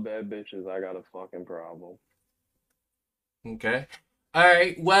 I love bad bitches. I got a fucking problem. Okay. All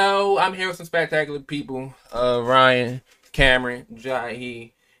right. Well, I'm here with some spectacular people. Ryan, Cameron,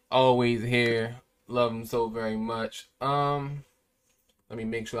 Jahi, always here. Love them so very much. Let me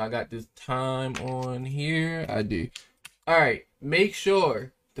make sure I got this time on here. I do. All right. Make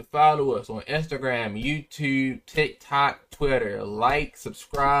sure to follow us on Instagram, YouTube, TikTok, Twitter. Like,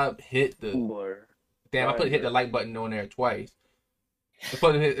 subscribe, hit the. Damn, I hit the like button on there twice. It's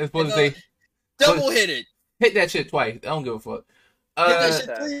supposed to say. Double hit it. Hit that shit twice. I don't give a fuck. Hit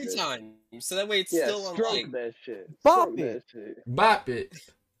that shit 3 times, so that way it's still on like. That shit. Bop it. Bop it.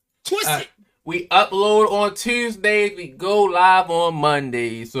 Twist it. We upload on Tuesdays. We go live on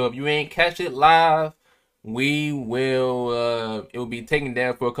Mondays. So if you ain't catch it live, we will. It will be taken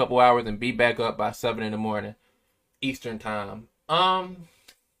down for a couple hours and be back up by 7 in the morning, Eastern time.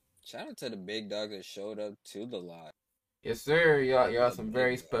 Shout out to the big dog that showed up to the live. Yes, sir. Y'all some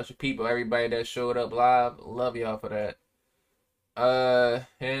very special people. Everybody that showed up live, love y'all for that.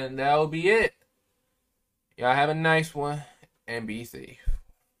 And that'll be it. Y'all have a nice one and be safe.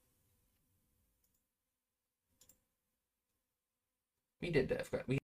 We did that.